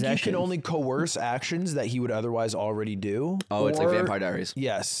material I think possessions. you can only coerce actions that he would otherwise already do. Oh, it's like Vampire Diaries.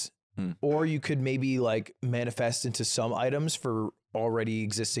 Yes. Or you could maybe like manifest into some items for already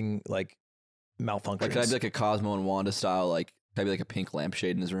existing like malfunctions. Like, could I be like a Cosmo and Wanda style, like, could I be like a pink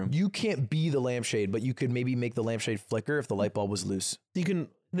lampshade in his room? You can't be the lampshade, but you could maybe make the lampshade flicker if the light bulb was loose. They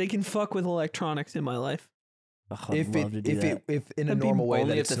can fuck with electronics in my life. If in a normal way,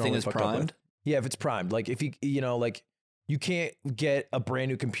 only that if the thing is primed. Yeah, if it's primed. Like if you can't get a brand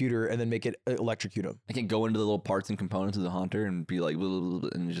new computer and then make it electrocute them. I can go into the little parts and components of the haunter and be like, blah, blah, blah,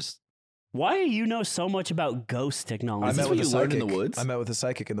 and just. Why do you know so much about ghost technology? I met with a psychic in the woods. I met with a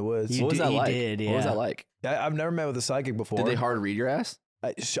psychic in the woods. What was that like? Did, yeah. What was that like? I've never met with a psychic before. Did they hard read your ass?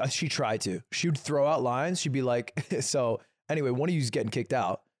 She tried to. She would throw out lines. She'd be like, so anyway, one of you's getting kicked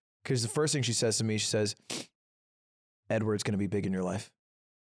out. Because the first thing she says to me, she says, Edward's going to be big in your life.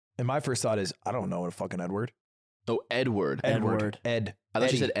 And my first thought is, I don't know a fucking Edward. Oh, Edward. Ed. I thought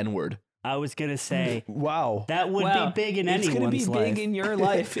she said N-word. I was going to say, wow. That would be big in anyone's life. It's going to be big in your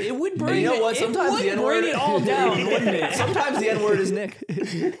life. It would bring you know what? Sometimes the N-word, bring it all down, wouldn't it? Sometimes the N-word is Nick.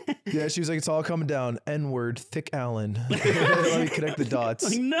 Yeah, she was like, it's all coming down. N-word, thick Allen. Let me connect the dots.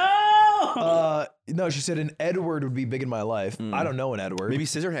 Like, no! No, she said an Edward would be big in my life. I don't know an Edward. Maybe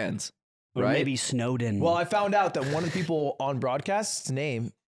Scissorhands. Or right? maybe Snowden. Well, I found out that one of the people on broadcast's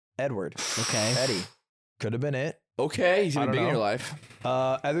name, Edward. Okay. Eddie. Could have been it. Okay, he's going to be big in your life.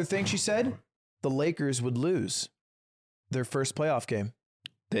 Other thing she said, the Lakers would lose their first playoff game.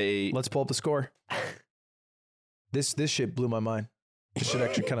 Let's pull up the score. This shit blew my mind. This shit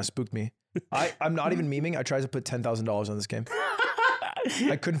actually kind of spooked me. I'm not even memeing. I tried to put $10,000 on this game.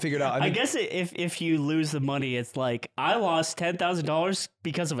 I couldn't figure it out. I guess if you lose the money, it's like, I lost $10,000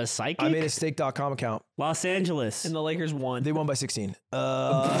 because of a psychic. I made a stake.com account. Los Angeles. And the Lakers won. They won by 16.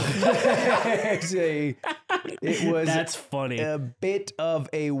 That's funny. A bit of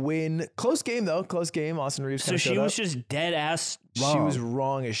a win. Close game, though. Close game. Austin Reeves. So she was just dead ass wrong. She was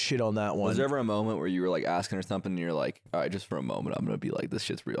wrong as shit on that one. Was there ever a moment where you were like asking her something and you're like, all right, just for a moment, I'm going to be like, this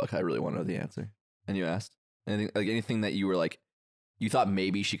shit's real. Like, I really want to know the answer. And you asked? Anything that you were like, you thought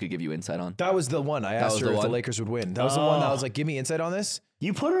maybe she could give you insight on? That was the one. I asked her if the Lakers would win. That was the one that I was like, give me insight on this.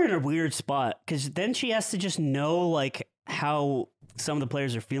 You put her in a weird spot because then she has to just know like how some of the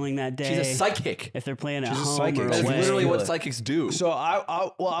players are feeling that day. She's a psychic. If they're playing at She's a home psychic. or That's away. literally what psychics do. So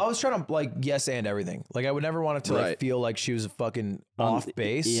I was trying to like yes and everything. Like I would never want it to like feel like she was fucking off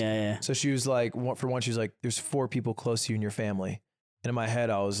base. Yeah. So she was like, for one, she was like, "There's 4 people close to you in your family," and in my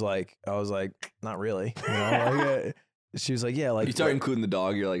head, I was like, not really. You know? Like, she was like, "Yeah." Like you start including the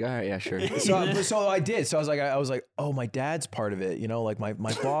dog. You're like, all right, yeah, sure. So I did. So I was like, "Oh, my dad's part of it." You know, like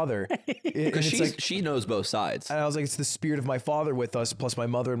my father. Because she knows both sides. And I was like, it's the spirit of my father with us, plus my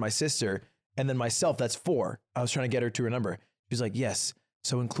mother and my sister, and then myself. That's 4. I was trying to get her to remember. She was like, yes.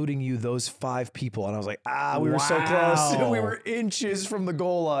 So including you, those 5 people. And I was like, we were so close. We were inches from the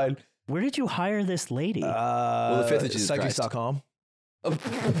goal line. Where did you hire this lady? Well, the 5th of Jesus Psychics.com.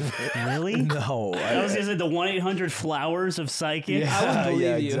 Really? No. I was going to say the 1-800-Flowers of psychic. Yeah, I would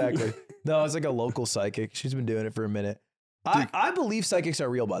believe you. Exactly. No, it's like a local psychic. She's been doing it for a minute. I believe psychics are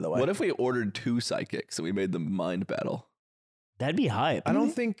real, by the way. What if we ordered 2 psychics and we made them mind battle? That'd be hype. I don't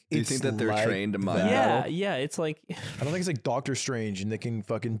think Do you it's think that they're like trained to mind that. battle? Yeah, it's like I don't think it's like Doctor Strange and they can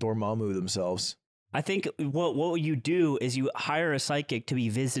fucking Dormammu themselves. I think what you do is you hire a psychic to be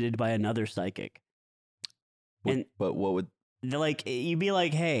visited by another psychic. But what would... Like, you'd be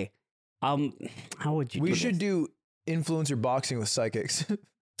like, hey, how would you We do should this? do influencer boxing with psychics.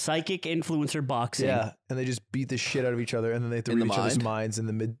 Psychic influencer boxing. Yeah, and they just beat the shit out of each other, and then they have to In read the each other's mind? minds in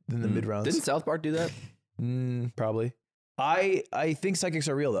the mid rounds. Didn't South Park do that? Probably. I think psychics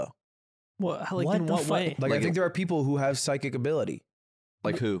are real though. what? Like What in the what fuck? way? Like I think there are people who have psychic ability.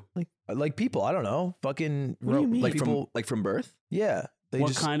 Like who? Like people, I don't know, fucking What do you mean? Like people. from birth? Yeah, they What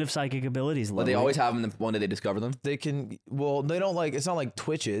just kind of psychic abilities? Like they Ludwig? always have them the one day they discover them? they can. Well, they don't like. It's not like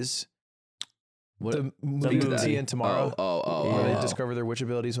Twitches. The movie movie. Today and Tomorrow, where Yeah. they discover their witch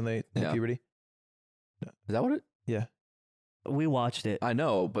abilities when they hit Yeah. puberty. Is that what it? We watched it. I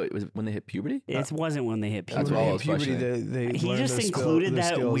know, but was it when they hit puberty? It wasn't when they hit That's puberty. what I When was they hit puberty, questioning. they He learn just their included their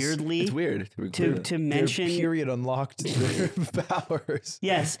that skills. weirdly It's weird. to Their mention. period unlocked their powers.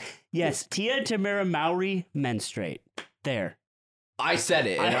 Yes, Tia and Tamara Maori menstruate. There. I said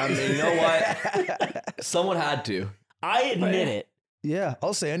it, and I mean, you know what? Someone had to. I admit it. Yeah,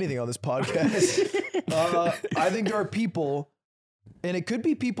 I'll say anything on this podcast. I think there are people, and it could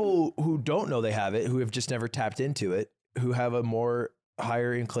be people who don't know they have it, who have just never tapped into it, who have a more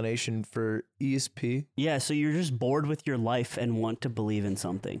higher inclination for ESP. Yeah, so you're just bored with your life and want to believe in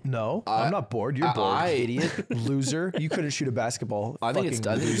something. No, I'm not bored. You're bored, idiot, loser. You couldn't shoot a basketball. I think it's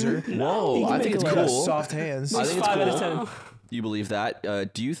fucking done. loser. Whoa, I think it's You got cool. soft hands. I think it's 5 out of cool. 10. You believe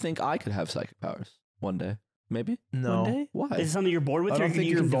that? Do you think I could have psychic powers one day? Maybe. No, One day? Why? Is it something you're bored with? I or don't think you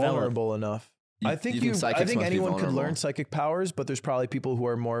you're can develop? vulnerable enough. I think you think psychics I think must be anyone could vulnerable? learn psychic powers, but there's probably people who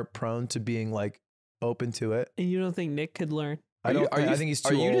are more prone to being like open to it. And you don't think Nick could learn? I don't. I think he's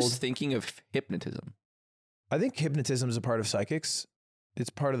too Are you old. just thinking of hypnotism? I think hypnotism is a part of psychics. It's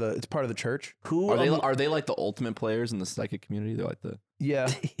part of the church. Who Are they like the ultimate players in the psychic community? They're like the Yeah,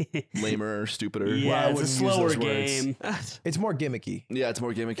 lamer, stupider. Yeah, I it's a wouldn't use slower those words. game. it's more gimmicky. Yeah, it's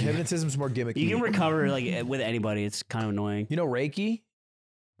more gimmicky. Hypnotism's more gimmicky. You can recover like with anybody. It's kind of annoying. You know Reiki?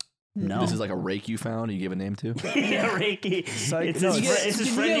 No. This is like a rake you found. You give a name to. yeah, Reiki. It's no, his you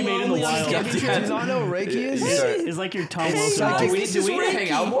friend get he made in the lonely wild. on Do you not know what Reiki is? It's like your Tom Wilson. psychic- voice. Do we need to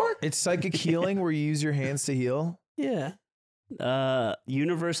hang out more? It's psychic healing where you use your hands to heal. Yeah.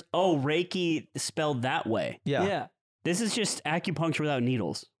 Universe. Oh, Reiki spelled that way. Yeah. Yeah. This is just acupuncture without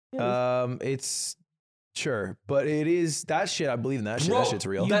needles. It's sure, but it is that shit. I believe in that shit. Bro, That shit's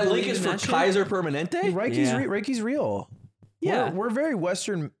real. That believe link is in for that shit? Kaiser Permanente. Reiki's Yeah. Reiki's real. Yeah. We're very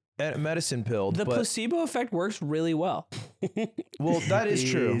Western medicine pilled. The but, placebo effect works really well. well, that is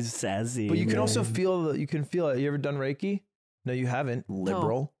true. He's sassy. But you can man. also feel that. You can feel it. You ever done Reiki? No, you haven't.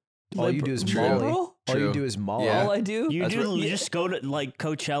 Liberal. All you do is True. Molly. Liberal? All you True. do is Molly. Yeah. All I do. You That's do right. you just go to like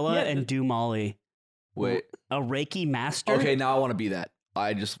Coachella Yeah. and do Molly. Wait. A Reiki master. Okay, now I want to be that.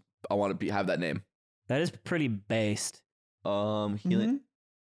 I want to have that name. That is pretty based. Healing.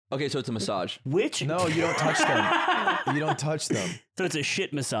 Okay, so it's a massage. Which? No, you don't touch them. You don't touch them. So it's a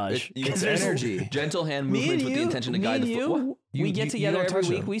shit massage. You It's can energy. gentle hand Me movements and with the you, intention to me guide and the you, foot. What? we get you together don't every touch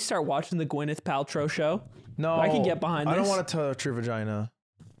week. them. We start watching the Gwyneth Paltrow show. No, I can get behind I don't this. want to touch your vagina.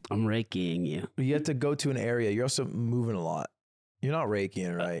 I'm Reikiing you. You have to go to an area. You're also moving a lot. You're not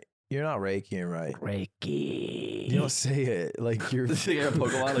Reikiing right. You're not Reikiing right. Reiki. You don't say it like you're. This thing a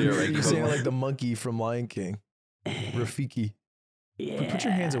Pokemon or you're a Reiki You're saying it Pokemon? like the monkey from Lion King, Rafiki. Yeah. Put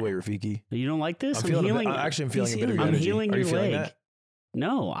your hands away, Rafiki. You don't like this? I'm I'm feeling. healing. I'm actually feeling a bit of healing. your I'm energy. healing Are you your feeling leg. that?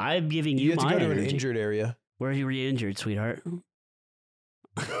 No, I'm giving You you, have to my go to energy. an injured area. Where are you injured, sweetheart?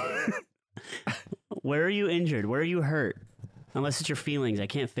 Where are you injured? Where are you hurt? Unless it's your feelings, I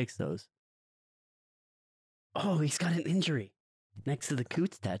can't fix those. Oh, he's got an injury next to the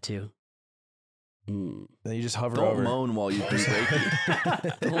Coots tattoo. Then you just hover Don't over. moan while you do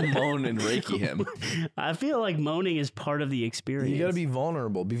Reiki. Don't moan and Reiki him. I feel like moaning is part of the experience. You gotta be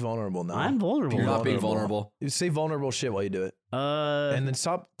vulnerable. Be vulnerable now. I'm vulnerable. You're not being vulnerable. You say vulnerable shit while you do it, and then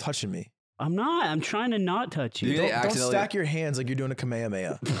stop touching me. I'm not. I'm trying to not touch you. Yeah. Don't accidentally- stack your hands like you're doing a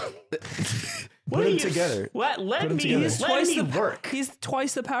Kamehameha. What Put are them you- together. What? Let Put 'em me. together. He's Let twice me the work. He's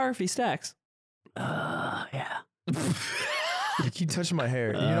twice the power if he stacks. Yeah. You keep touching my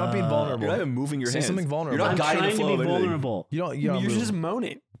hair. You're not being vulnerable. You're not even moving your Say hands. something vulnerable. You're not I'm guiding trying the to flow be of anything. vulnerable. You don't. You don't You're move. just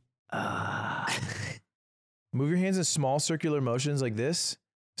moaning. Move your hands in small circular motions like this.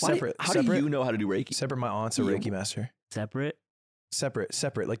 Separate. How separate. do you know how to do Reiki? Separate. My aunt's a Reiki master. Separate.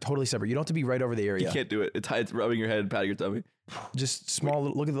 Separate. Like totally separate. You don't have to be right over the area. You can't do it. It's rubbing your head and patting your tummy. Just small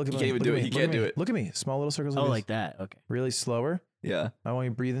little, look at You can't even do it. He can't do it. Look at me. Small little circles. Oh, like that. Okay. Really slower. Yeah. I want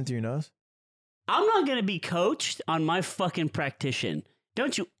you to breathe into your nose. I'm not going to be coached on my fucking practitioner.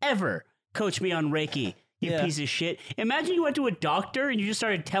 Don't you ever coach me on Reiki, you piece of shit. Imagine you went to a doctor and you just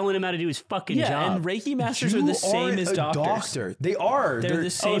started telling him how to do his fucking job. And Reiki masters are the same as doctors. Doctor. They are. They're the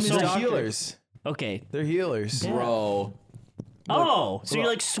same as doctors. Healers. Okay. They're healers. Bro. So you're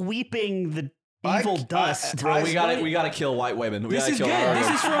like sweeping the evil dust. Bro, we gotta kill white women. This is good.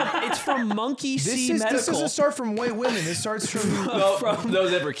 It's from Monkey See Medical. This doesn't start from white women. This starts from no,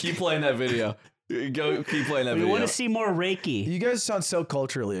 never. Keep playing that video. Keep playing that video. We want to see more Reiki. You guys sound so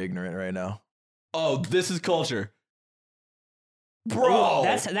culturally ignorant right now. Oh, this is culture. Bro.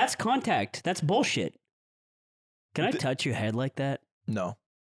 That's contact. That's bullshit. Can I touch your head like that? No.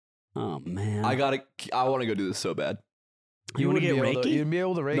 Oh, man. I want to go do this so bad. You want to get Reiki? You'd be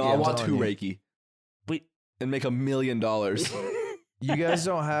able to Reiki. No, I want 2 Reiki. Wait. And make $1 million. You guys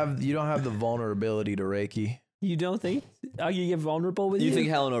don't have the vulnerability to Reiki. You don't think? You get vulnerable with you? You think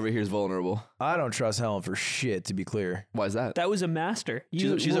Helen over here is vulnerable? I don't trust Helen for shit, to be clear. Why is that? That was a master. She's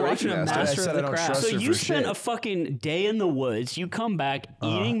a Reiki master. I said I don't trust So her you for spent shit. a fucking day in the woods. You come back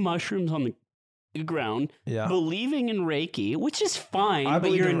eating mushrooms on the ground, believing in Reiki, which is fine,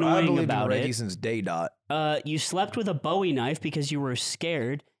 but you're annoying about in Reiki it. Since day dot. You slept with a Bowie knife because you were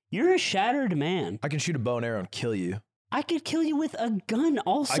scared. You're a shattered man. I can shoot a bow and arrow and kill you. I could kill you with a gun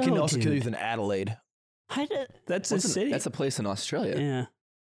also, I can also dude. kill you with an Adelaide. That's a city. That's a place in Australia. Yeah,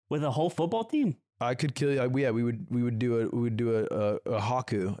 with a whole football team. I could kill you. We would do a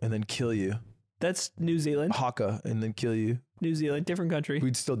haku and then kill you. That's New Zealand. Haka and then kill you. New Zealand, different country.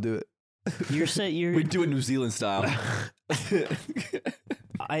 We'd still do it. We do it New Zealand style.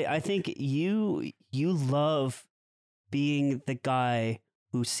 I think you love being the guy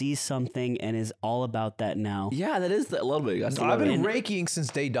who sees something and is all about that now. Yeah, that is a little bit. I've been Reikiing since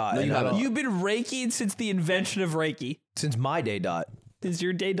day dot. No, you haven't. You've been Reikiing since the invention of Reiki. Since my day dot. Since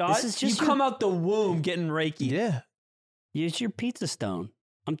your day dot? This is just you come out the womb getting Reiki. Yeah. It's your pizza stone.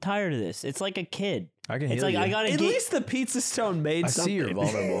 I'm tired of this. It's like a kid. I can heal It's like you. I gotta At get. least the pizza stone made I something. see you're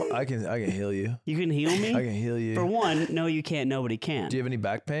vulnerable. I can heal you. You can heal me. I can heal you. For one, no, you can't. Nobody can. Do you have any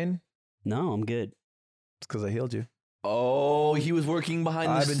back pain? No, I'm good. It's because I healed you. Oh, he was working behind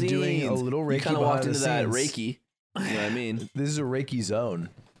the scenes. I've been doing a little Reiki. You kind of walked into that scenes. Reiki. You know what I mean? This is a Reiki zone.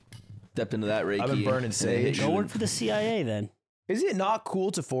 Stepped into that Reiki. I've been burning sage. Go work for the CIA then. Is it not cool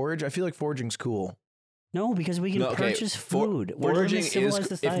to forage? I feel like foraging's cool. No, because we can purchase food. We're living in a Foraging civilized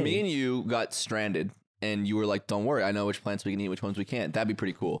is. society. If me and you got stranded and you were like, "Don't worry, I know which plants we can eat, which ones we can't," that'd be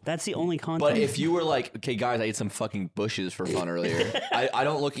pretty cool. That's the only content. But if you were like, "Okay, guys, I ate some fucking bushes for fun earlier," I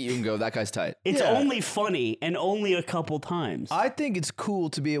don't look at you and go, "That guy's tight." it's only funny and only a couple times. I think it's cool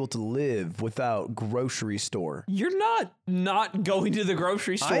to be able to live without grocery store. You're not going to the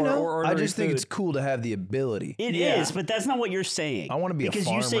grocery store I know. or ordering I just think food. it's cool to have the ability. It is, but that's not what you're saying. I want to be because a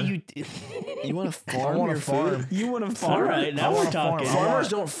farmer. you say you. You want to farm? I want your to farm. food? You want to farm? All right, now I we're wanna talking. farm. Farmers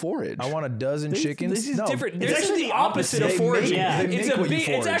don't forage. I want a dozen chickens. This is different. It's This is actually the opposite of They foraging. make- they It's make a what you big,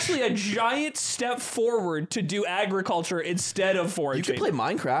 it's forage. actually a giant step forward to do agriculture instead of You foraging. could play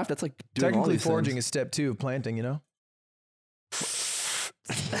Minecraft. That's like doing all Technically, these foraging things. is step 2 of planting, you know?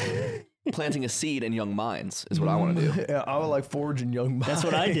 Planting a seed in young minds is what I want to do. Yeah, I would like foraging young minds. That's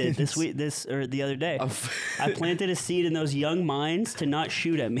what I did the other day. I planted a seed in those young minds to not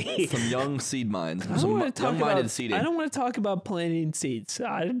shoot at me. Some young seed minds. I don't Some want to talk young-minded about. seeding. I don't want to talk about planting seeds.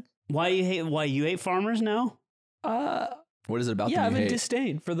 Why you hate farmers now? What is it about Yeah, I them have you a hate?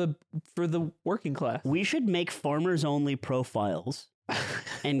 disdain for the working class. We should make farmers only profiles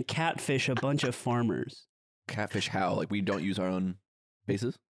and catfish a bunch of farmers. Catfish how? Like we don't use our own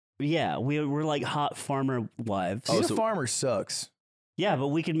faces? Yeah, we're like hot farmer wives. Being so- a farmer sucks. Yeah, but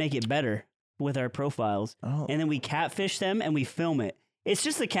we could make it better with our profiles. Oh. And then we catfish them and we film it. It's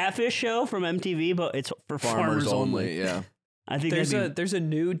just the catfish show from MTV, but it's for farmers only. Yeah. I think There's a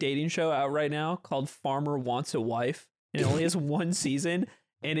new dating show out right now called Farmer Wants a Wife, and it only has one season,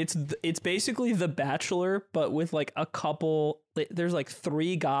 and it's basically The Bachelor, but with like a couple. There's like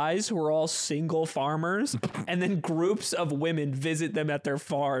 3 guys who are all single farmers, and then groups of women visit them at their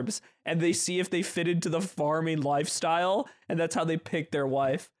farms, and they see if they fit into the farming lifestyle, and that's how they pick their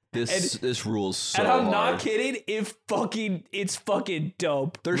wife. This rules so And I'm hard. not kidding. It's fucking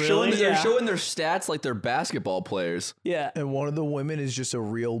dope. They're showing their stats like they're basketball players. Yeah. And one of the women is just a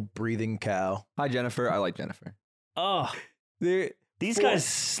real breathing cow. Hi Jennifer, I like Jennifer. oh, They're, these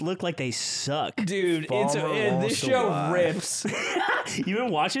guys look like they suck. dude, Farmer this wants to show wife. rips. You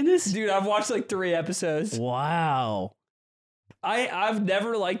been watching this? Dude, I've watched like 3 episodes. Wow. I've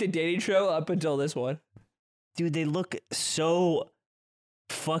never liked a dating show up until this one. Dude, they look so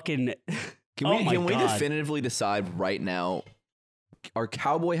fucking. Can we definitively decide right now? Are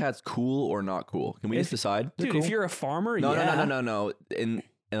cowboy hats cool or not cool? Can we just decide? Dude, if you're a farmer, no, yeah. No. In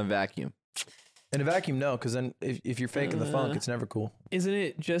a vacuum. In a vacuum, no, because then if you're faking the funk, it's never cool. Isn't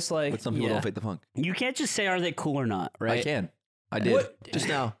it just like... But some people don't fake the funk. You can't just say, are they cool or not, right? I can. I did. Just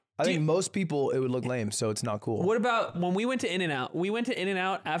now. I think most people, it would look lame, so it's not cool. What about when we went to In-N-Out? We went to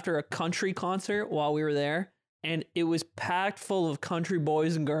In-N-Out after a country concert while we were there, and it was packed full of country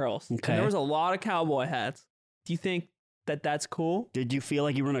boys and girls. Okay. And there was a lot of cowboy hats. Do you think that that's cool? Did you feel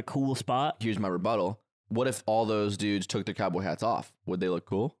like you were in a cool spot? Here's my rebuttal. What if all those dudes took their cowboy hats off? Would they look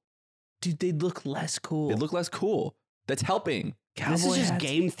cool? Dude, they'd look less cool. They'd look less cool. That's helping. Cowboy this is just hats.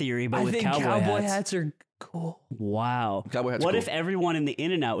 game theory, but with I think cowboy cowboy hats. hats are cool. Wow. Cowboy hats What cool. if everyone in the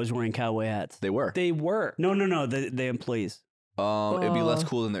In-N-Out was wearing cowboy hats? They were. They were. No, the employees. It'd be less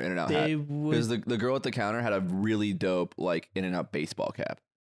cool than their In-N-Out hat. They would. Because the girl at the counter had a really dope like In-N-Out baseball cap.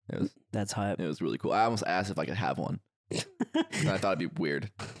 That's hype. It was really cool. I almost asked if I could have one. And I thought it'd be weird.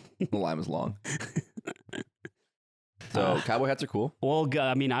 The line was long. So cowboy hats are cool. Well,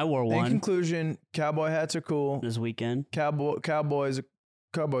 I mean, I wore In one conclusion, cowboy hats are cool. this weekend. Cowboys are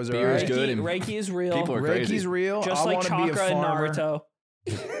Beer is alright. good. And Reiki is real. people are crazy. Reiki's real. Just I like want to be a chakra and farmer. Naruto.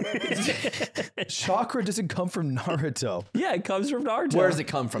 Chakra doesn't come from Naruto. Yeah, it comes from Naruto. Where does it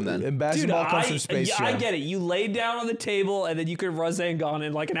come from then? And basketball comes from Space Jam. I get it. You laid down on the table and then you could Rasengan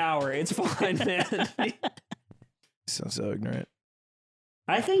in like an hour. It's fine, man. Sounds so ignorant.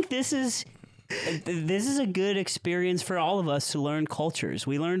 I think this is a good experience for all of us to learn cultures.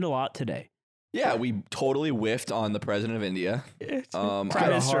 We learned a lot today. Yeah, we totally whiffed on the president of India. Prime It's got a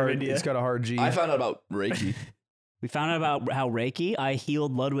Minister of hard- India. It's got a hard G. I found out about Reiki. We found out about how Reiki, I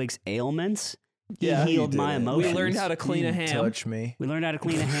healed Ludwig's ailments. Yeah, He healed you my did it. emotions. We learned how to clean a You ham. touch me. We learned how to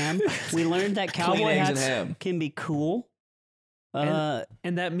clean a ham. We learned that cowboy eggs and hats ham. can be cool. And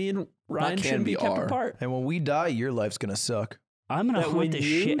that me and Ryan can shouldn't be be kept are. apart. And when we die, your life's gonna suck. I'm going to that when hunt the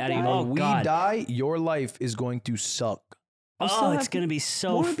you shit out of you. die- Oh, When we God. die, your life is going to suck. I'll still Oh, have it's going to be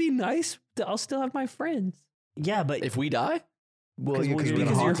so... Won't it be nice? I'll still have my friends. Yeah, but If we die, Well, Because yeah, we're because gonna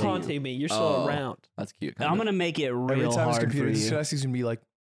Because you're haunt you. haunting me. You're still Oh. around. that's cute. I'm going to make it every real time his hard for computer you. disconnects, he's gonna be like,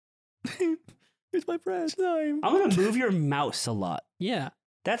 It's my friend's time. I'm going to move your mouse a lot. Yeah.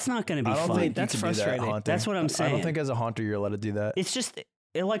 That's not going to be I don't fun. think That's you can do that frustrating. haunting. That's what I'm I saying. don't think as a haunter you're allowed to do that. It's just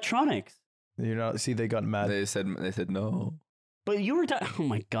electronics. You're not. See, they got mad. They said no. But you were... oh,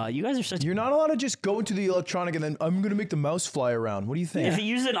 my God. You guys are such... You're not allowed to just go into the electronic and then I'm gonna make the mouse fly around. What do you think? If it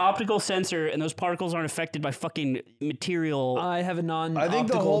uses an optical sensor and those particles aren't affected by fucking material... I have a I think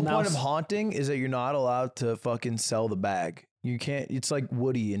the whole point of mouse. haunting is that you're not allowed to fucking sell the bag. You can't. It's like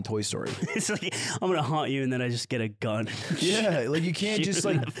Woody in Toy Story. it's like, I'm going to haunt you and then I just get a gun. Yeah, like you can't Shoot just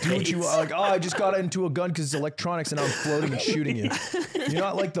in like the do what you face. like. Oh, I just got into a gun because it's electronics and now I'm floating and shooting you. You're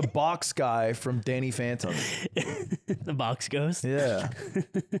not like the box guy from Danny Phantom. The box ghost. Yeah.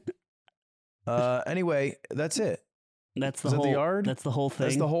 Anyway, that's it. That's the Is that whole... the yard? That's the whole thing.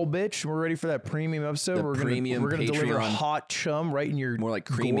 That's the whole bitch. We're ready for that premium episode. The we're premium gonna deliver Patreon. hot chum right in your More like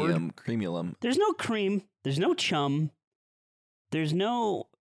gourd. creamium. There's no cream. There's no chum. There's no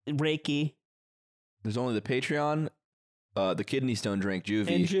Reiki. There's only the Patreon, the Kidney Stone drink, And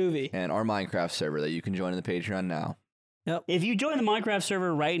Juvie, Juvie. and our Minecraft server that you can join in the Patreon now. If you join the Minecraft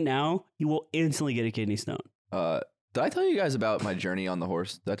server right now, you will instantly get a kidney stone. Did I tell you guys about my journey on the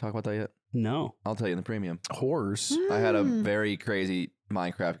horse? Did I talk about that yet? No. I'll tell you in the premium. Horse. I had a very crazy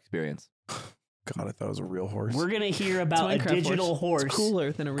Minecraft experience. God, I thought it was a real horse. We're going to hear It's about a Minecraft digital horse It's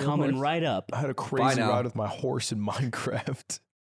cooler than a real coming horse. right up. I had a crazy now. ride with my horse in Minecraft.